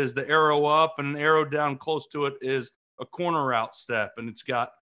then there's the arrow up, and an arrow down close to it is a corner route step, and it's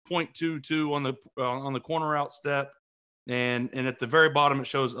got 0.22 on the corner route step, and at the very bottom it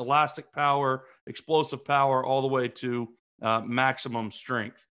shows elastic power, explosive power, all the way to maximum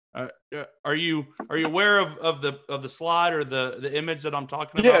strength. Are you aware of the slide or the image that I'm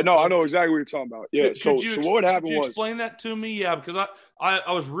talking about? Yeah, no, I know exactly what you're talking about. Yeah. So what happened was, could you explain that to me? Yeah, because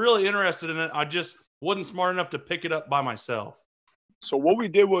I was really interested in it. I just wasn't smart enough to pick it up by myself. So what we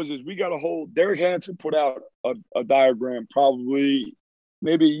did was we got a whole, Derek Hansen put out a diagram probably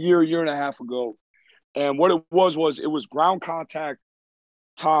maybe a year and a half ago. And what it was it was ground contact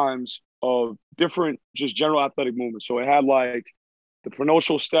times of different just general athletic movements. So it had like the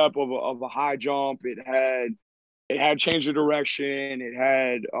prenutial step of a high jump. It had change of direction. It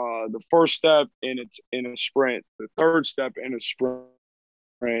had the first step in a sprint, the third step in a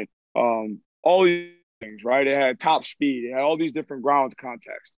sprint. All these things, right? It had top speed. It had all these different ground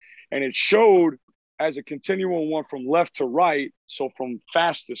contacts, and it showed as a continual one from left to right. So from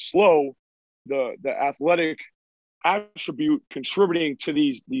fast to slow, the athletic attribute contributing to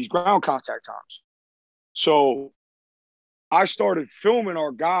these ground contact times. So I started filming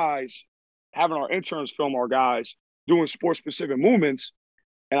our guys, having our interns film our guys doing sport specific movements.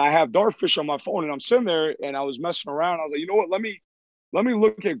 And I have Dartfish on my phone, and I'm sitting there and I was messing around. I was like, you know what? Let me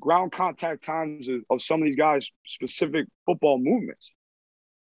look at ground contact times of some of these guys' specific football movements.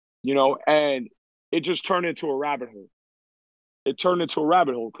 And it just turned into a rabbit hole. It turned into a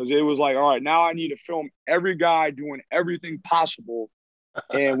rabbit hole because it was like, all right, now I need to film every guy doing everything possible.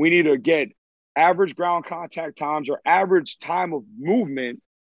 And we need to get average ground contact times or average time of movement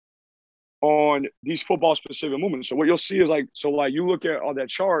on these football specific movements. So what you'll see is like you look at on that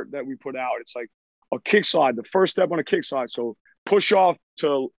chart that we put out, it's like a kick slide, the first step on a kick slide. So push off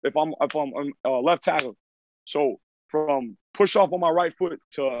to if I'm on left tackle. So from push off on my right foot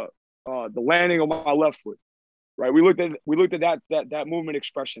to the landing on my left foot. Right. We looked at that movement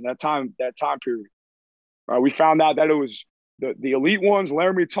expression, that time period. Right. We found out that it was the elite ones,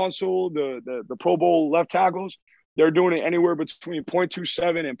 Laramie Tunsil, the Pro Bowl left tackles, they're doing it anywhere between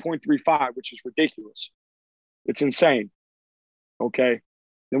 0.27 and 0.35, which is ridiculous. It's insane. Okay.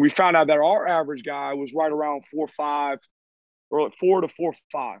 Then we found out that our average guy was right around 4.5 or 4 to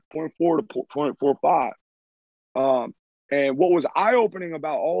 4.5, 0.4 to 0.45. And what was eye-opening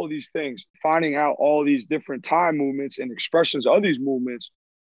about all of these things, finding out all these different time movements and expressions of these movements,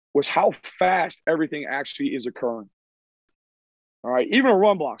 was how fast everything actually is occurring. All right, even a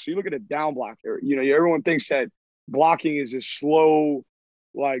run block. So you look at a down block. Everyone thinks that blocking is a slow,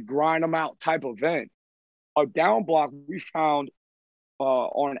 like grind them out type event. A down block, we found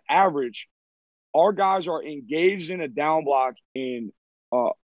on average, our guys are engaged in a down block in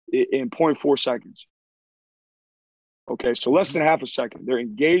 0.4 seconds. Okay, so less than half a second. They're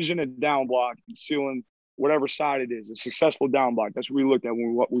engaged in a down block and sealing whatever side it is, a successful down block. That's what we looked at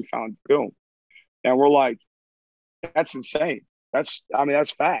when we found film. And we're like, that's insane. That's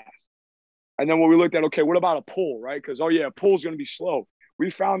fast. And then when we looked at, okay, what about a pull, right? Because, a pull is going to be slow.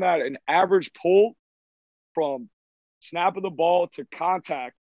 We found that an average pull from snap of the ball to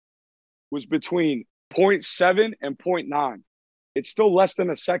contact was between 0.7 and 0.9. It's still less than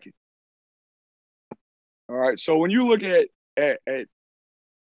a second. All right. So when you look at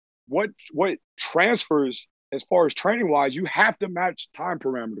what transfers as far as training wise, you have to match time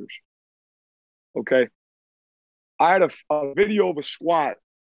parameters. Okay. I had a video of a squat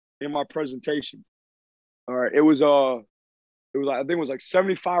in my presentation. All right. It was I think it was like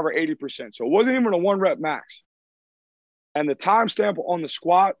 75 or 80%. So it wasn't even a 1 rep max. And the timestamp on the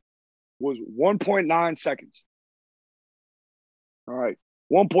squat was 1.9 seconds. All right.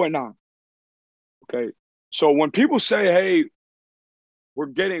 1.9. Okay. So when people say, hey, we're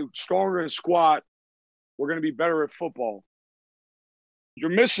getting stronger in squat, we're going to be better at football, you're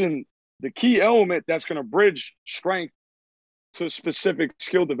missing the key element that's going to bridge strength to specific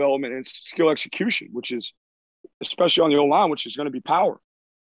skill development and skill execution, which is, especially on the O-line, which is going to be power.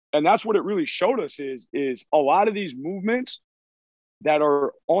 And that's what it really showed us is a lot of these movements that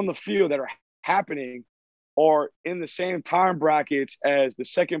are on the field that are happening are in the same time brackets as the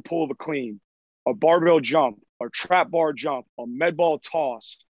second pull of a clean, a barbell jump, a trap bar jump, a med ball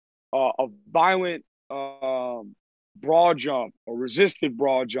toss, a violent broad jump, a resisted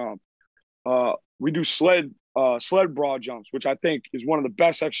broad jump. We do sled broad jumps, which I think is one of the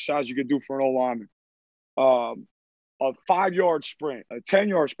best exercises you could do for an O-lineman. A 5-yard sprint, a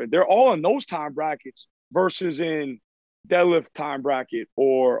 10-yard sprint. They're all in those time brackets versus in deadlift time bracket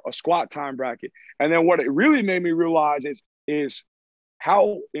or a squat time bracket. And then what it really made me realize is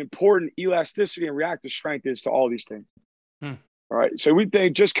how important elasticity and reactive strength is to all these things. All right. So we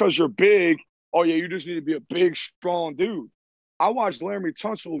think just because you're big, oh yeah, you just need to be a big, strong dude. I watched Laramie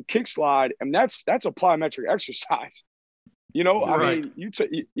Tunsil kick slide, and that's a plyometric exercise. Right. I mean,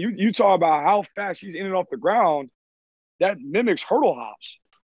 you talk about how fast he's in and off the ground. That mimics hurdle hops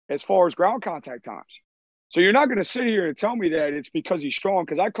as far as ground contact times. So you're not going to sit here and tell me that it's because he's strong,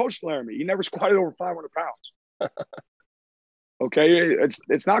 because I coached Laramie. He never squatted over 500 pounds. Okay,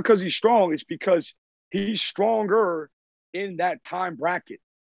 it's not because he's strong. It's because he's stronger in that time bracket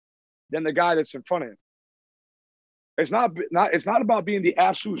than the guy that's in front of him. It's not about being the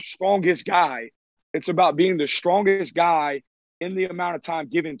absolute strongest guy. It's about being the strongest guy in the amount of time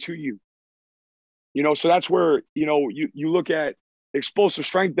given to you. So that's where, you look at explosive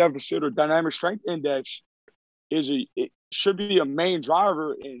strength deficit or dynamic strength index it should be a main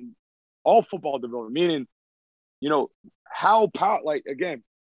driver in all football development, meaning, again,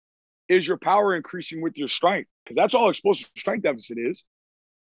 is your power increasing with your strength? Because that's all explosive strength deficit is.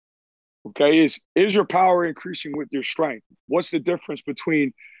 Okay, is your power increasing with your strength? What's the difference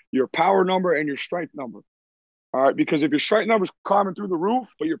between your power number and your strength number? All right, because if your strength number is climbing through the roof,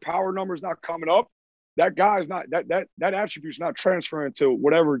 but your power number is not coming up, that guy's not that attribute's not transferring to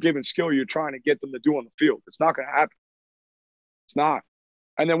whatever given skill you're trying to get them to do on the field. It's not going to happen. It's not.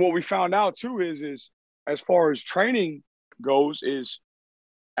 And then what we found out too is as far as training goes, is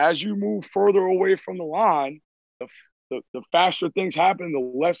as you move further away from the line, the faster things happen,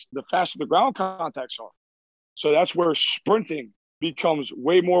 the faster the ground contacts are. So that's where sprinting becomes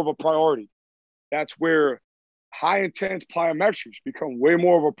way more of a priority. That's where high intense plyometrics become way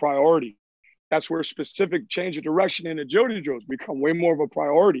more of a priority. That's where specific change of direction and agility drills become way more of a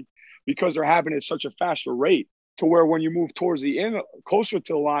priority because they're happening at such a faster rate, to where when you move towards the end, closer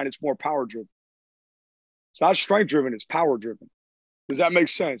to the line, it's more power driven. It's not strength driven, it's power driven. Does that make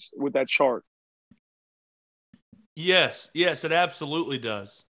sense with that chart? Yes, it absolutely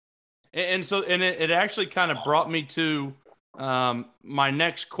does. And so it actually kind of brought me to my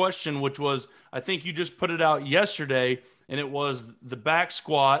next question, which was, I think you just put it out yesterday, and it was the back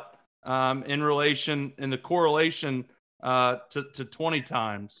squat in the correlation to 20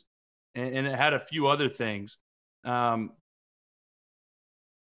 times, and it had a few other things. And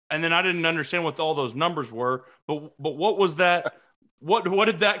then I didn't understand what all those numbers were, but what was that? What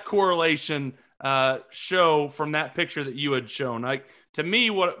did that correlation show from that picture that you had shown? Like, to me,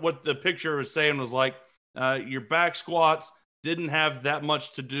 what the picture was saying was like your back squats didn't have that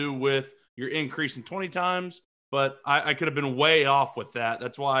much to do with your increase in 20 times, but I could have been way off with that.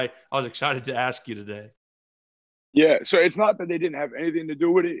 That's why I was excited to ask you today. Yeah, so it's not that they didn't have anything to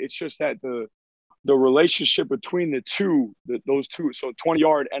do with it. It's just that the relationship between those two, so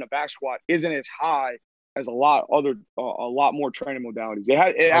 20-yard and a back squat, isn't as high as a lot more training modalities.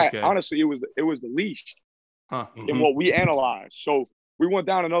 Honestly, it was the least in what we analyzed. So we went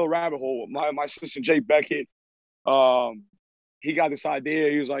down another rabbit hole. My assistant Jake Beckett, he got this idea.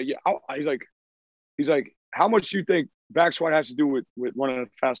 He was like, he's like, how much do you think back squat has to do with running a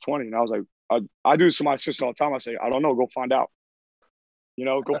fast 20? And I was like, I do this to my assistant all the time. I say, I don't know. Go find out.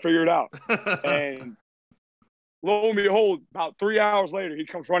 Go figure it out. And lo and behold, about 3 hours later, he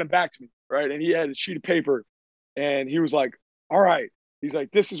comes running back to me, right? And he had a sheet of paper, and he was like, all right. He's like,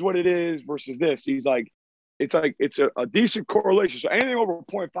 this is what it is versus this. He's like, it's a decent correlation. So anything over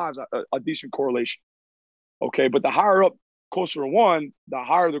 0.5 is a decent correlation. Okay, but the higher up, closer to 1, the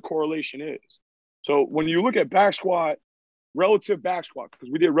higher the correlation is. So when you look at back squat, relative back squat, because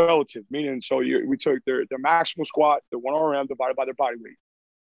we did relative, meaning we took their maximal squat, the 1 RM divided by their body weight.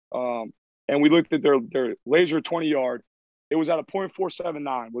 And we looked at their laser 20-yard. It was at a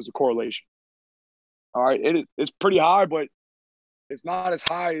 0.479 was the correlation. All right, it's pretty high, but it's not as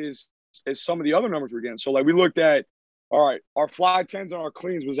high as some of the other numbers we're getting. So like we looked at, all right, our fly 10s and our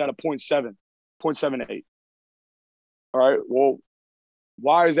cleans was at a 0.78. All right, well,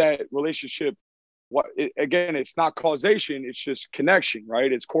 why is that relationship? Again, it's not causation, it's just connection,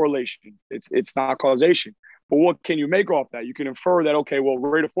 right? It's correlation. It's not causation. But what can you make off that? You can infer that, okay, well,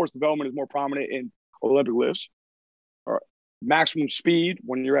 rate of force development is more prominent in Olympic lifts. All right. Maximum speed,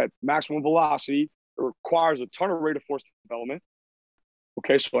 when you're at maximum velocity, it requires a ton of rate of force development.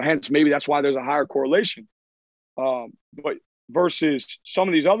 Okay, so hence maybe that's why there's a higher correlation. But versus some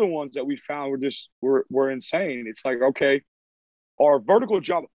of these other ones that we found were insane. It's like, okay, our vertical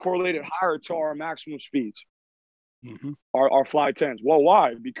jump correlated higher to our maximum speeds, our fly 10s. Well,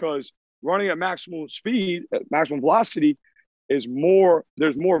 why? Because running at maximum speed, at maximum velocity, there's more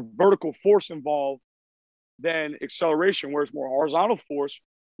vertical force involved than acceleration, where it's more horizontal force,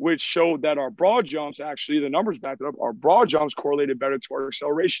 which showed that our broad jumps, actually, the numbers backed it up, our broad jumps correlated better to our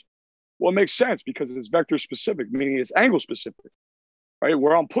acceleration. Well, it makes sense because it's vector specific, meaning it's angle specific, right?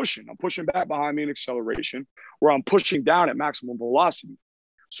 Where I'm pushing back behind me in acceleration, where I'm pushing down at maximum velocity.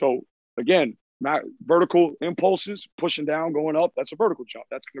 So again, vertical impulses, pushing down, going up, that's a vertical jump.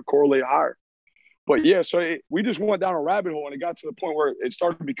 That's going to correlate higher. But yeah, so we just went down a rabbit hole, and it got to the point where it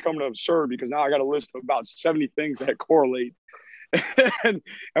started becoming absurd because now I got a list of about 70 things that correlate. and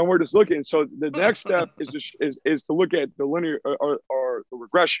we're just looking. So the next step is to look at the linear or the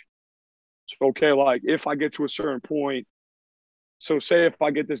regression. So, okay, like if I get to a certain point, so say if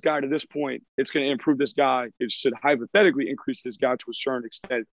I get this guy to this point, it's going to improve this guy. It should hypothetically increase this guy to a certain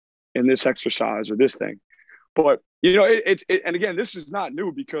extent in this exercise or this thing. But and again, this is not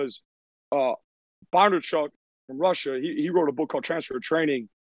new because Bondarchuk from Russia, he wrote a book called Transfer Training,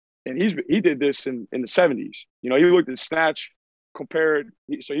 and he did this in the 70s. He looked at snatch compared.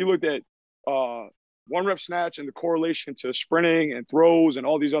 So he looked at one rep snatch and the correlation to sprinting and throws and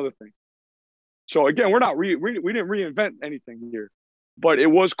all these other things. So again, we didn't reinvent anything here, but it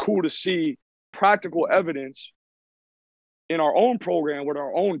was cool to see practical evidence in our own program with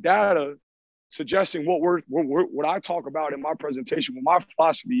our own data suggesting what I talk about in my presentation. What my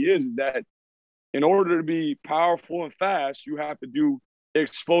philosophy is that in order to be powerful and fast, you have to do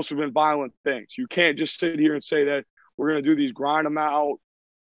explosive and violent things. You can't just sit here and say that we're going to do these grind them out,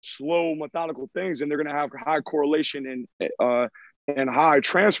 slow, methodical things, and they're going to have high correlation and high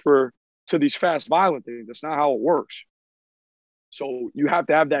transfer to these fast, violent things. That's not how it works. So you have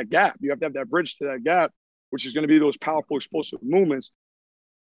to have that gap. You have to have that bridge to that gap, which is going to be those powerful, explosive movements.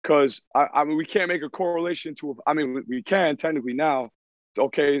 Because, I mean, we can't make a correlation to – I mean, we can technically now.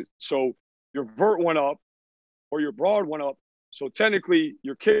 Okay, so your vert went up or your broad went up. So technically,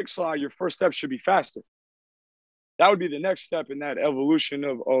 your kick slide, your first step should be faster. That would be the next step in that evolution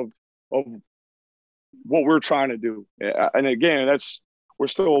of what we're trying to do. And again, we're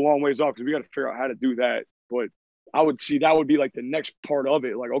still a long ways off because we got to figure out how to do that. But I would see that would be like the next part of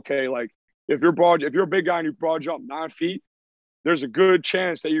it. Like, okay, like if you're a big guy and you broad jump 9 feet, there's a good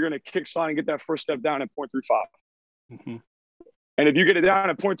chance that you're going to kick slide and get that first step down at 0.35. Mm-hmm. And if you get it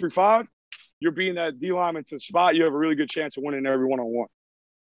down at 0.35, you're being that D lineman to the spot, you have a really good chance of winning every one-on-one.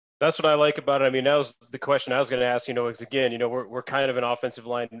 That's what I like about it. I mean, that was the question I was going to ask, is again, we're kind of an offensive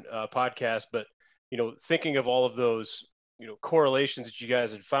line podcast, but, thinking of all of those, correlations that you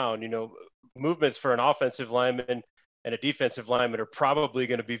guys had found, movements for an offensive lineman and a defensive lineman are probably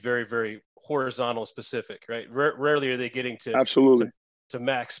going to be very, very horizontal specific, right? Rarely are they getting Absolutely to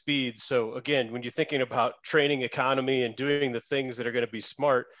max speed. So again, when you're thinking about training economy and doing the things that are going to be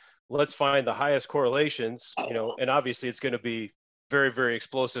smart, let's find the highest correlations, and obviously it's going to be very, very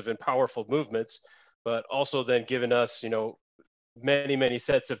explosive and powerful movements, but also then giving us, many, many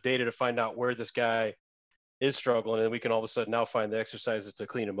sets of data to find out where this guy is struggling. And we can all of a sudden now find the exercises to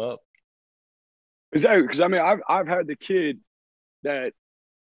clean him up. Exactly. Because I mean, I've had the kid that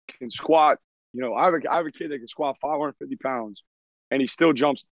can squat, I have a kid that can squat 550 pounds and he still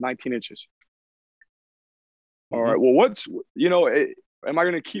jumps 19 inches. All right. Well, am I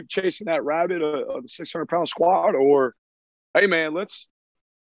going to keep chasing that rabbit of the 600-pound squat, or, hey man, let's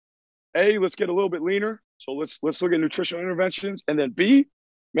get a little bit leaner. So let's look at nutritional interventions, and then B,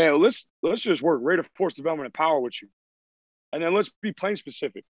 man, let's just work rate of force development and power with you, and then let's be plane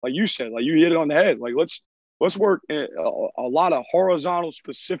specific, like you said, like you hit it on the head. Like let's work a lot of horizontal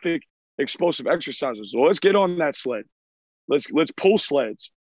specific explosive exercises. So let's get on that sled. Let's pull sleds.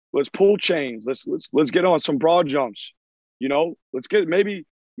 Let's pull chains. Let's get on some broad jumps. Let's get maybe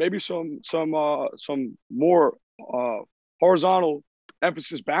some more horizontal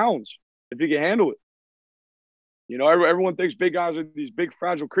emphasis bounds if you can handle it. Everyone thinks big guys are these big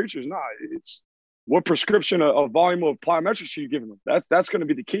fragile creatures. Nah, it's what prescription of volume of plyometrics are you giving them? That's going to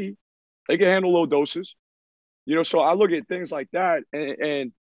be the key. They can handle low doses. So I look at things like that,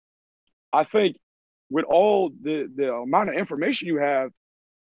 and I think with all the amount of information you have,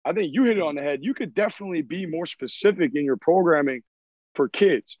 I think you hit it on the head. You could definitely be more specific in your programming for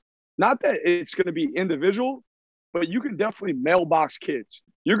kids. Not that it's going to be individual, but you can definitely mailbox kids.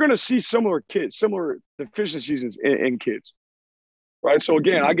 You're going to see similar deficiencies in kids, right? So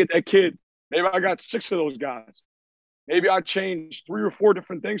again, I get that kid. Maybe I got 6 of those guys. Maybe I change 3 or 4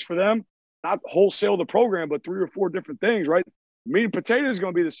 different things for them. Not wholesale the program, but 3 or 4 different things, right? Meat and potato is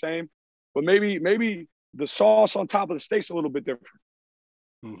going to be the same, but maybe the sauce on top of the steak's a little bit different.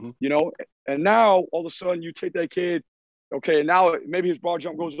 Mm-hmm. And now all of a sudden you take that kid, okay, and now maybe his broad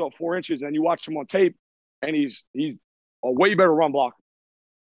jump goes up 4 inches, and you watch him on tape, and he's a way better run blocker.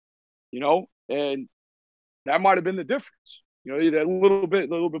 And that might have been the difference. That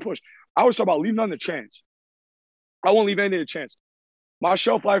little bit push. I always talk about leave nothing to chance. I won't leave anything to chance. My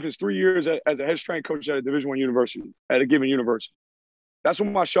shelf life is 3 years as a head strength coach at a Division I university, at a given university. That's what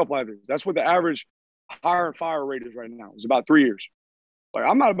my shelf life is. That's what the average hire and fire rate is right now. It's about 3 years. Like,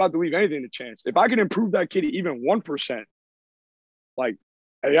 I'm not about to leave anything to chance. If I can improve that kid even 1%, like,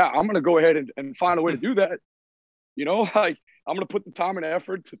 yeah, I'm going to go ahead and find a way to do that. Like, I'm going to put the time and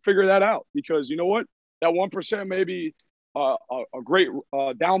effort to figure that out, because you know what? That 1% may be a great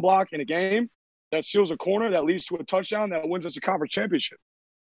down block in a game that seals a corner, that leads to a touchdown, that wins us a conference championship.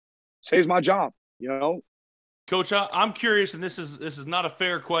 Saves my job, Coach, I'm curious, and this is not a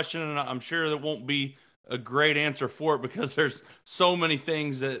fair question, and I'm sure there won't be a great answer for it because there's so many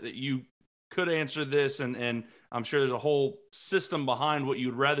things that you could answer this, and I'm sure there's a whole system behind what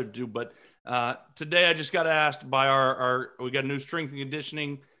you'd rather do. But today I just got asked by we got a new strength and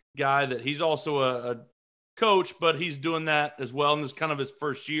conditioning guy that he's also a coach, but he's doing that as well. And this is kind of his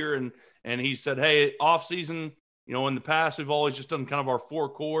first year. And he said, hey, off season, in the past, we've always just done kind of our 4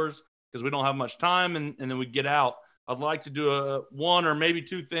 cores because we don't have much time. And then we get out. I'd like to do one or maybe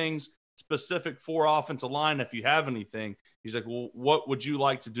 2 things specific for offensive line. If you have anything, he's like, well, what would you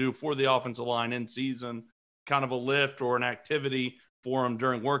like to do for the offensive line in season? Kind of a lift or an activity for them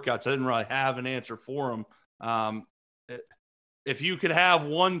during workouts. I didn't really have an answer for him. If you could have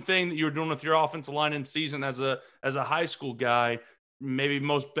one thing that you were doing with your offensive line in season as a high school guy, maybe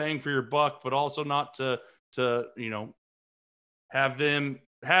most bang for your buck, but also not to have them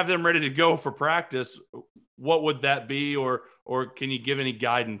ready to go for practice, what would that be, or can you give any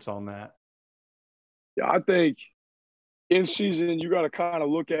guidance on that? Yeah, I think in season you got to kind of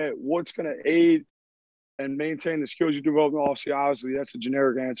look at what's going to aid and maintain the skills you develop in the offseason. Obviously, that's a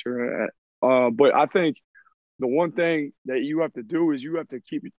generic answer, but I think the one thing that you have to do is you have to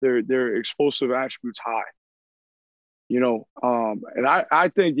keep their explosive attributes high. And I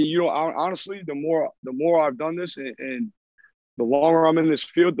think that, honestly, the more I've done this and the longer I'm in this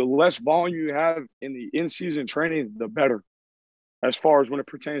field, the less volume you have in the in-season training, the better, as far as when it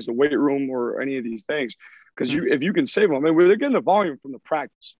pertains to weight room or any of these things. Because if you can save them, they're getting the volume from the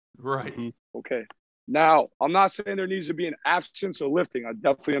practice. Right. Okay. Now, I'm not saying there needs to be an absence of lifting. I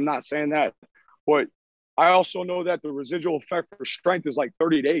definitely am not saying that. But I also know that the residual effect for strength is like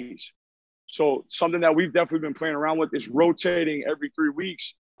 30 days. So something that we've definitely been playing around with is rotating every 3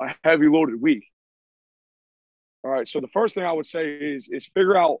 weeks a heavy loaded week. All right. So the first thing I would say is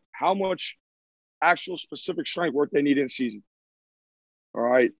figure out how much actual specific strength work they need in season. All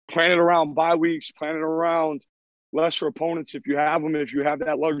right. Plan it around bye weeks, plan it around lesser opponents if you have them, if you have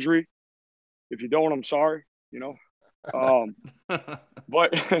that luxury. If you don't, I'm sorry, but,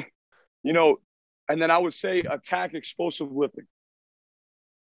 and then I would say attack explosive lifting.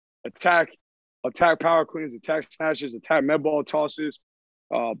 Attack power cleans, attack snatches, attack med ball tosses,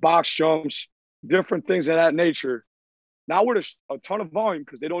 box jumps, different things of that nature. Not with a ton of volume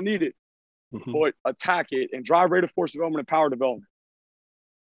because they don't need it, but attack it and drive rate of force development and power development.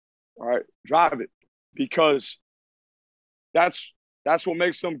 All right, drive it because that's what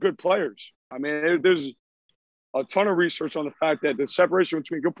makes them good players. I mean, there's a ton of research on the fact that the separation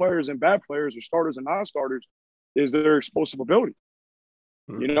between good players and bad players, or starters and non-starters, is their explosive ability.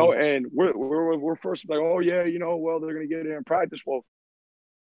 And we're first like, oh yeah, well, they're gonna get it in practice. Well,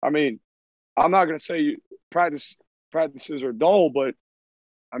 I mean, I'm not gonna say practices are dull, but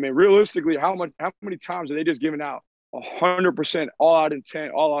I mean, realistically, how many times are they just giving out 100% all out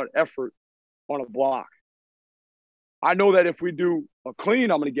intent, all out effort on a block? I know that if we do a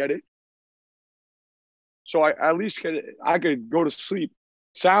clean, I'm gonna get it. So I at least I could go to sleep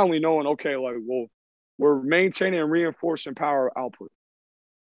soundly knowing, okay, like, well, we're maintaining and reinforcing power output.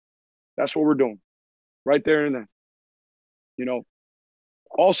 That's what we're doing right there and then.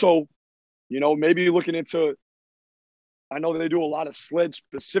 Also, maybe looking into, I know they do a lot of sled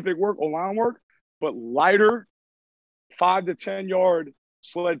specific work, O-line work, but lighter 5 to 10 yard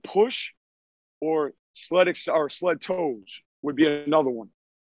sled push or sled toes would be another one.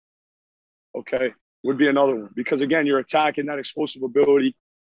 Okay. Would be another one because, again, you're attacking that explosive ability.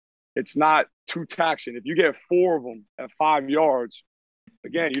 It's not too taxing. If you get 4 of them at 5 yards,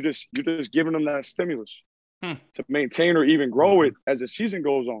 again, you're just giving them that stimulus to maintain or even grow it as the season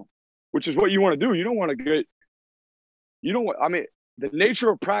goes on, which is what you want to do. You don't want to the nature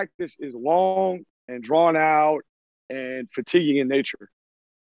of practice is long and drawn out and fatiguing in nature.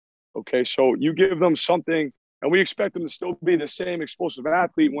 Okay, so you give them something, and we expect them to still be the same explosive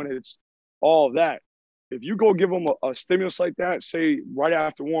athlete when it's all of that. If you go give them a stimulus like that, say right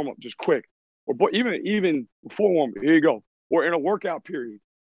after warm-up, just quick, or even before warm-up, here you go, or in a workout period,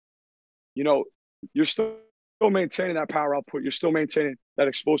 you're still maintaining that power output. You're still maintaining that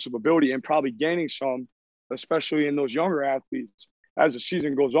explosive ability and probably gaining some, especially in those younger athletes as the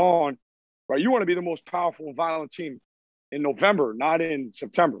season goes on, right? You want to be the most powerful and violent team in November, not in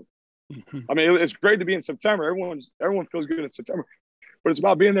September. I mean, it's great to be in September. Everyone feels good in September, but it's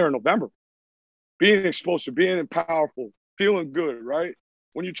about being there in November. Being explosive, being powerful, feeling good, right?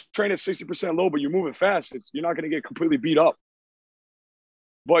 When you train at 60% low, but you're moving fast, you're not going to get completely beat up.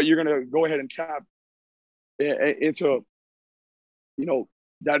 But you're going to go ahead and tap into,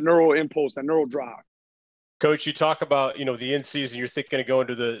 that neural impulse, that neural drive. Coach, you talk about, the in-season, you're thinking of going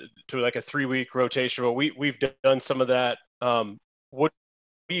to like a 3-week rotation. Well, we've done some of that. What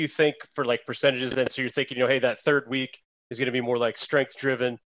do you think for like percentages then? So you're thinking, hey, that 3rd week is going to be more like strength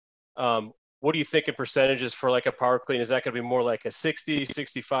driven. what do you think in percentages for like a power clean? Is that going to be more like a 60,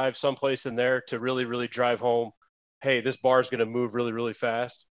 65, someplace in there to really, really drive home, hey, this bar is going to move really, really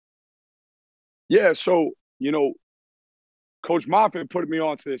fast? Yeah. So, Coach Moffitt put me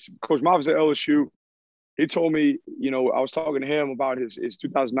on to this. Coach Moffitt's at LSU. He told me, I was talking to him about his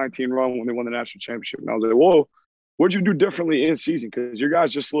 2019 run when they won the national championship. And I was like, whoa, what'd you do differently in season? Because your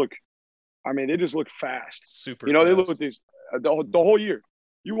guys just look, they just look fast. Super They fast. look at these the whole year.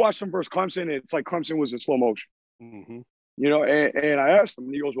 You watch them versus Clemson, and it's like Clemson was in slow motion. Mm-hmm. And I asked him,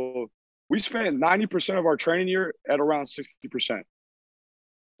 and he goes, well, we spent 90% of our training year at around 60%.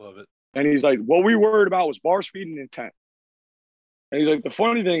 Love it. And he's like, what we worried about was bar speed and intent. And he's like, the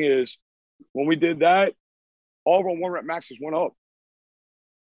funny thing is, when we did that, all of our one rep maxes went up.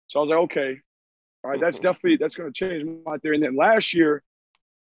 So I was like, okay, all right, that's going to change my theory. And then last year,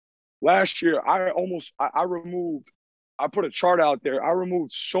 I put a chart out there. I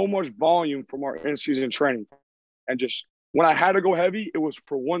removed so much volume from our in-season training. And just when I had to go heavy, it was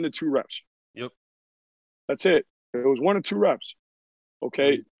for 1 to 2 reps. Yep. That's it. It was 1 to 2 reps.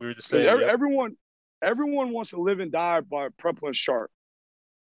 Okay. We were the same. Everyone wants to live and die by Preplin's chart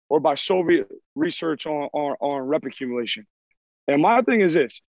or by Soviet research on rep accumulation. And my thing is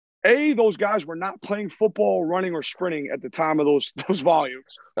this: A, those guys were not playing football, running, or sprinting at the time of those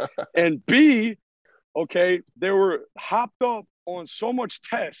volumes. And B, okay, they were hopped up on so much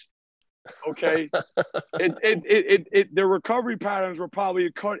test. Okay, their recovery patterns were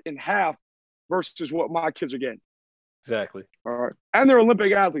probably cut in half versus what my kids are getting. Exactly. All right. And they're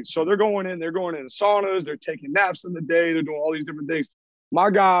Olympic athletes. So they're going in saunas, they're taking naps in the day, they're doing all these different things.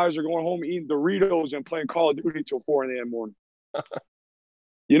 My guys are going home eating Doritos and playing Call of Duty till 4 a.m. morning.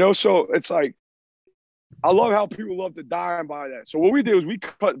 So it's like, I love how people love to die by that. So what we did was we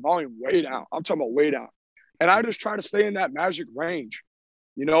cut volume way down. I'm talking about way down. And I just try to stay in that magic range,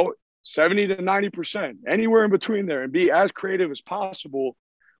 70 to 90%, anywhere in between there, and be as creative as possible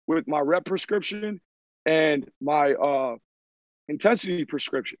with my rep prescription and my intensity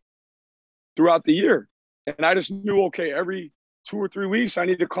prescription throughout the year. And I just knew, okay, every 2 or 3 weeks, I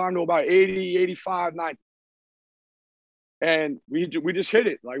need to climb to about 80, 85, 90. And we just hit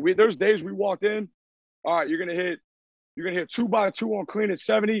it. Like there's days we walked in, all right, you're gonna hit 2x2 on clean at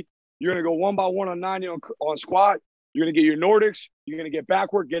 70. You're gonna go 1x1 on 90 on squat. You're gonna get your Nordics. You're gonna get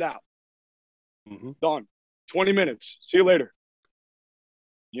backward, get out. Mm-hmm. Done. 20 minutes. See you later.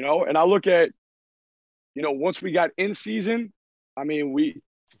 And I look at, once we got in season, we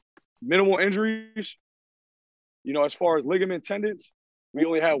minimal injuries. As far as ligament tendons, we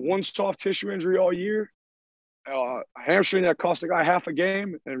only had 1 soft tissue injury all year. A hamstring that cost the guy half a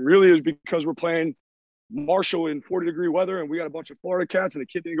game, and really is because we're playing Marshall in 40-degree weather, and we got a bunch of Florida cats, and the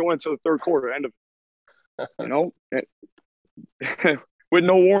kid didn't go into the third quarter. End of with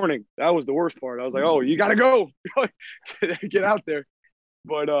no warning. That was the worst part. I was like, oh, you got to go. Get out there.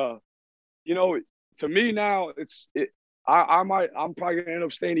 But, to me now, I'm probably going to end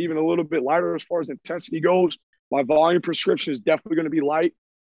up staying even a little bit lighter as far as intensity goes. My volume prescription is definitely going to be light.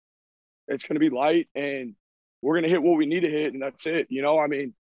 It's going to be light, and we're going to hit what we need to hit, and that's it.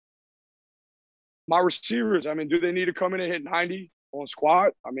 My receivers, do they need to come in and hit 90 on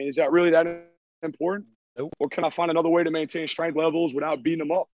squat? Is that really that important? Nope. Or can I find another way to maintain strength levels without beating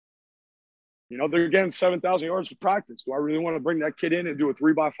them up? They're getting 7,000 yards of practice. Do I really want to bring that kid in and do a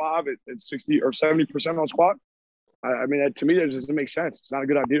 3x5 at 60 or 70% on squat? To me, that just doesn't make sense. It's not a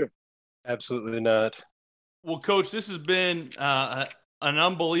good idea. Absolutely not. Well, Coach, this has been an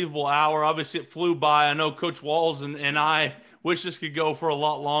unbelievable hour. Obviously, it flew by. I know Coach Walls and I wish this could go for a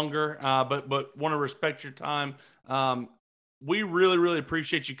lot longer, but want to respect your time. We really, really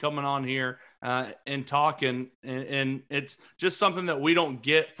appreciate you coming on here and talking. And it's just something that we don't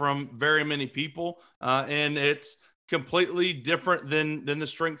get from very many people. And it's completely different than the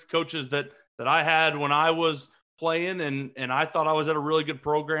strength coaches that I had when I was playing. And I thought I was at a really good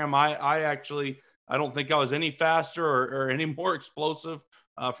program. I don't think I was any faster or any more explosive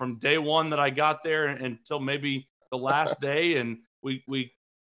from day one that I got there until maybe the last day. And we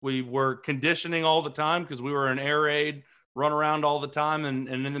were conditioning all the time because we were an air raid, run around all the time and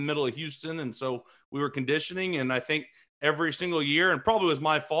in the middle of Houston. And so we were conditioning. And I think every single year, and probably was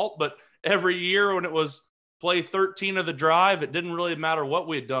my fault, but every year when it was play 13 of the drive, it didn't really matter what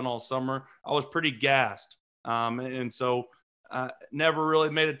we had done all summer. I was pretty gassed. And so never really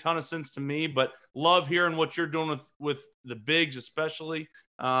made a ton of sense to me, but love hearing what you're doing with the bigs, especially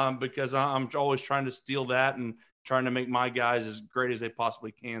because I'm always trying to steal that and trying to make my guys as great as they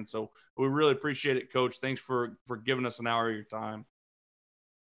possibly can. So we really appreciate it, Coach. Thanks for giving us an hour of your time.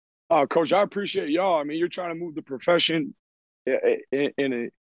 Coach, I appreciate y'all. You're trying to move the profession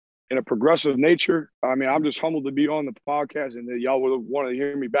in in a progressive nature. I mean, I'm just humbled to be on the podcast, and that y'all would have wanted to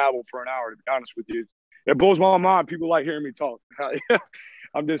hear me babble for an hour, to be honest with you. It blows my mind. People like hearing me talk.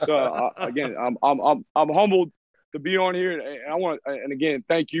 I'm just again, I'm humbled to be on here, and I want to, and again,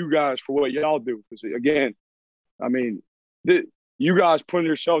 thank you guys for what y'all do. Because again, I mean, you guys putting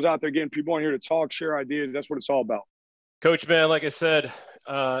yourselves out there, getting people on here to talk, share ideas. That's what it's all about. Coach, man, like I said,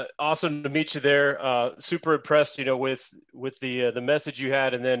 awesome to meet you there. Super impressed, with the message you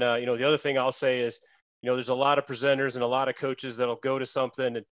had. And then, the other thing I'll say is, there's a lot of presenters and a lot of coaches that'll go to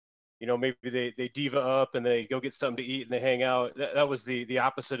something and, maybe they diva up and they go get something to eat and they hang out. That was the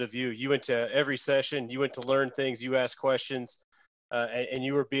opposite of you. You went to every session. You went to learn things. You asked questions, and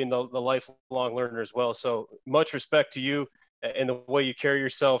you were being the lifelong learner as well. So much respect to you and the way you carry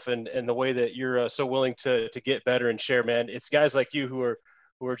yourself and the way that you're so willing to get better and share, man. It's guys like you who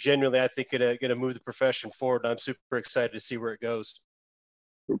are genuinely, I think, going to move the profession forward. And I'm super excited to see where it goes.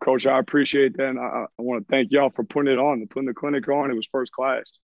 Well, Coach, I appreciate that. And I want to thank y'all for putting the clinic on. It was first class.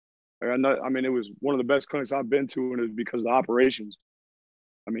 I mean, it was one of the best clinics I've been to, and it was because of the operations.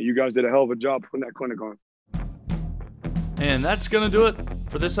 I mean, you guys did a hell of a job putting that clinic on. And that's going to do it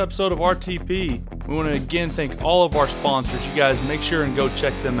for this episode of RTP. We want to again thank all of our sponsors. You guys make sure and go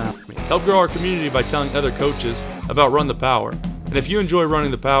check them out. Help grow our community by telling other coaches about Run the Power. And if you enjoy running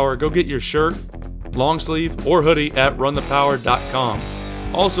the Power, go get your shirt, long sleeve, or hoodie at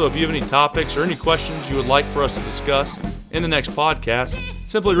runthepower.com. Also, if you have any topics or any questions you would like for us to discuss in the next podcast,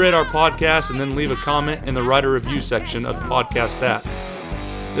 simply rate our podcast and then leave a comment in the writer review section of the podcast app.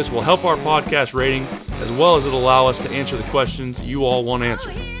 This will help our podcast rating as well as it'll allow us to answer the questions you all want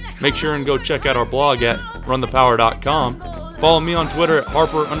answered. Make sure and go check out our blog at runthepower.com. Follow me on Twitter at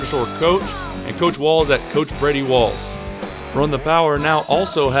Harper_Coach and Coach Walls at Coach Brady Walls. Run the Power now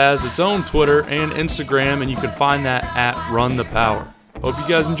also has its own Twitter and Instagram, and you can find that at Run the Power. Hope you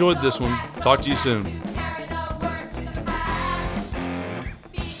guys enjoyed this one. Talk to you soon.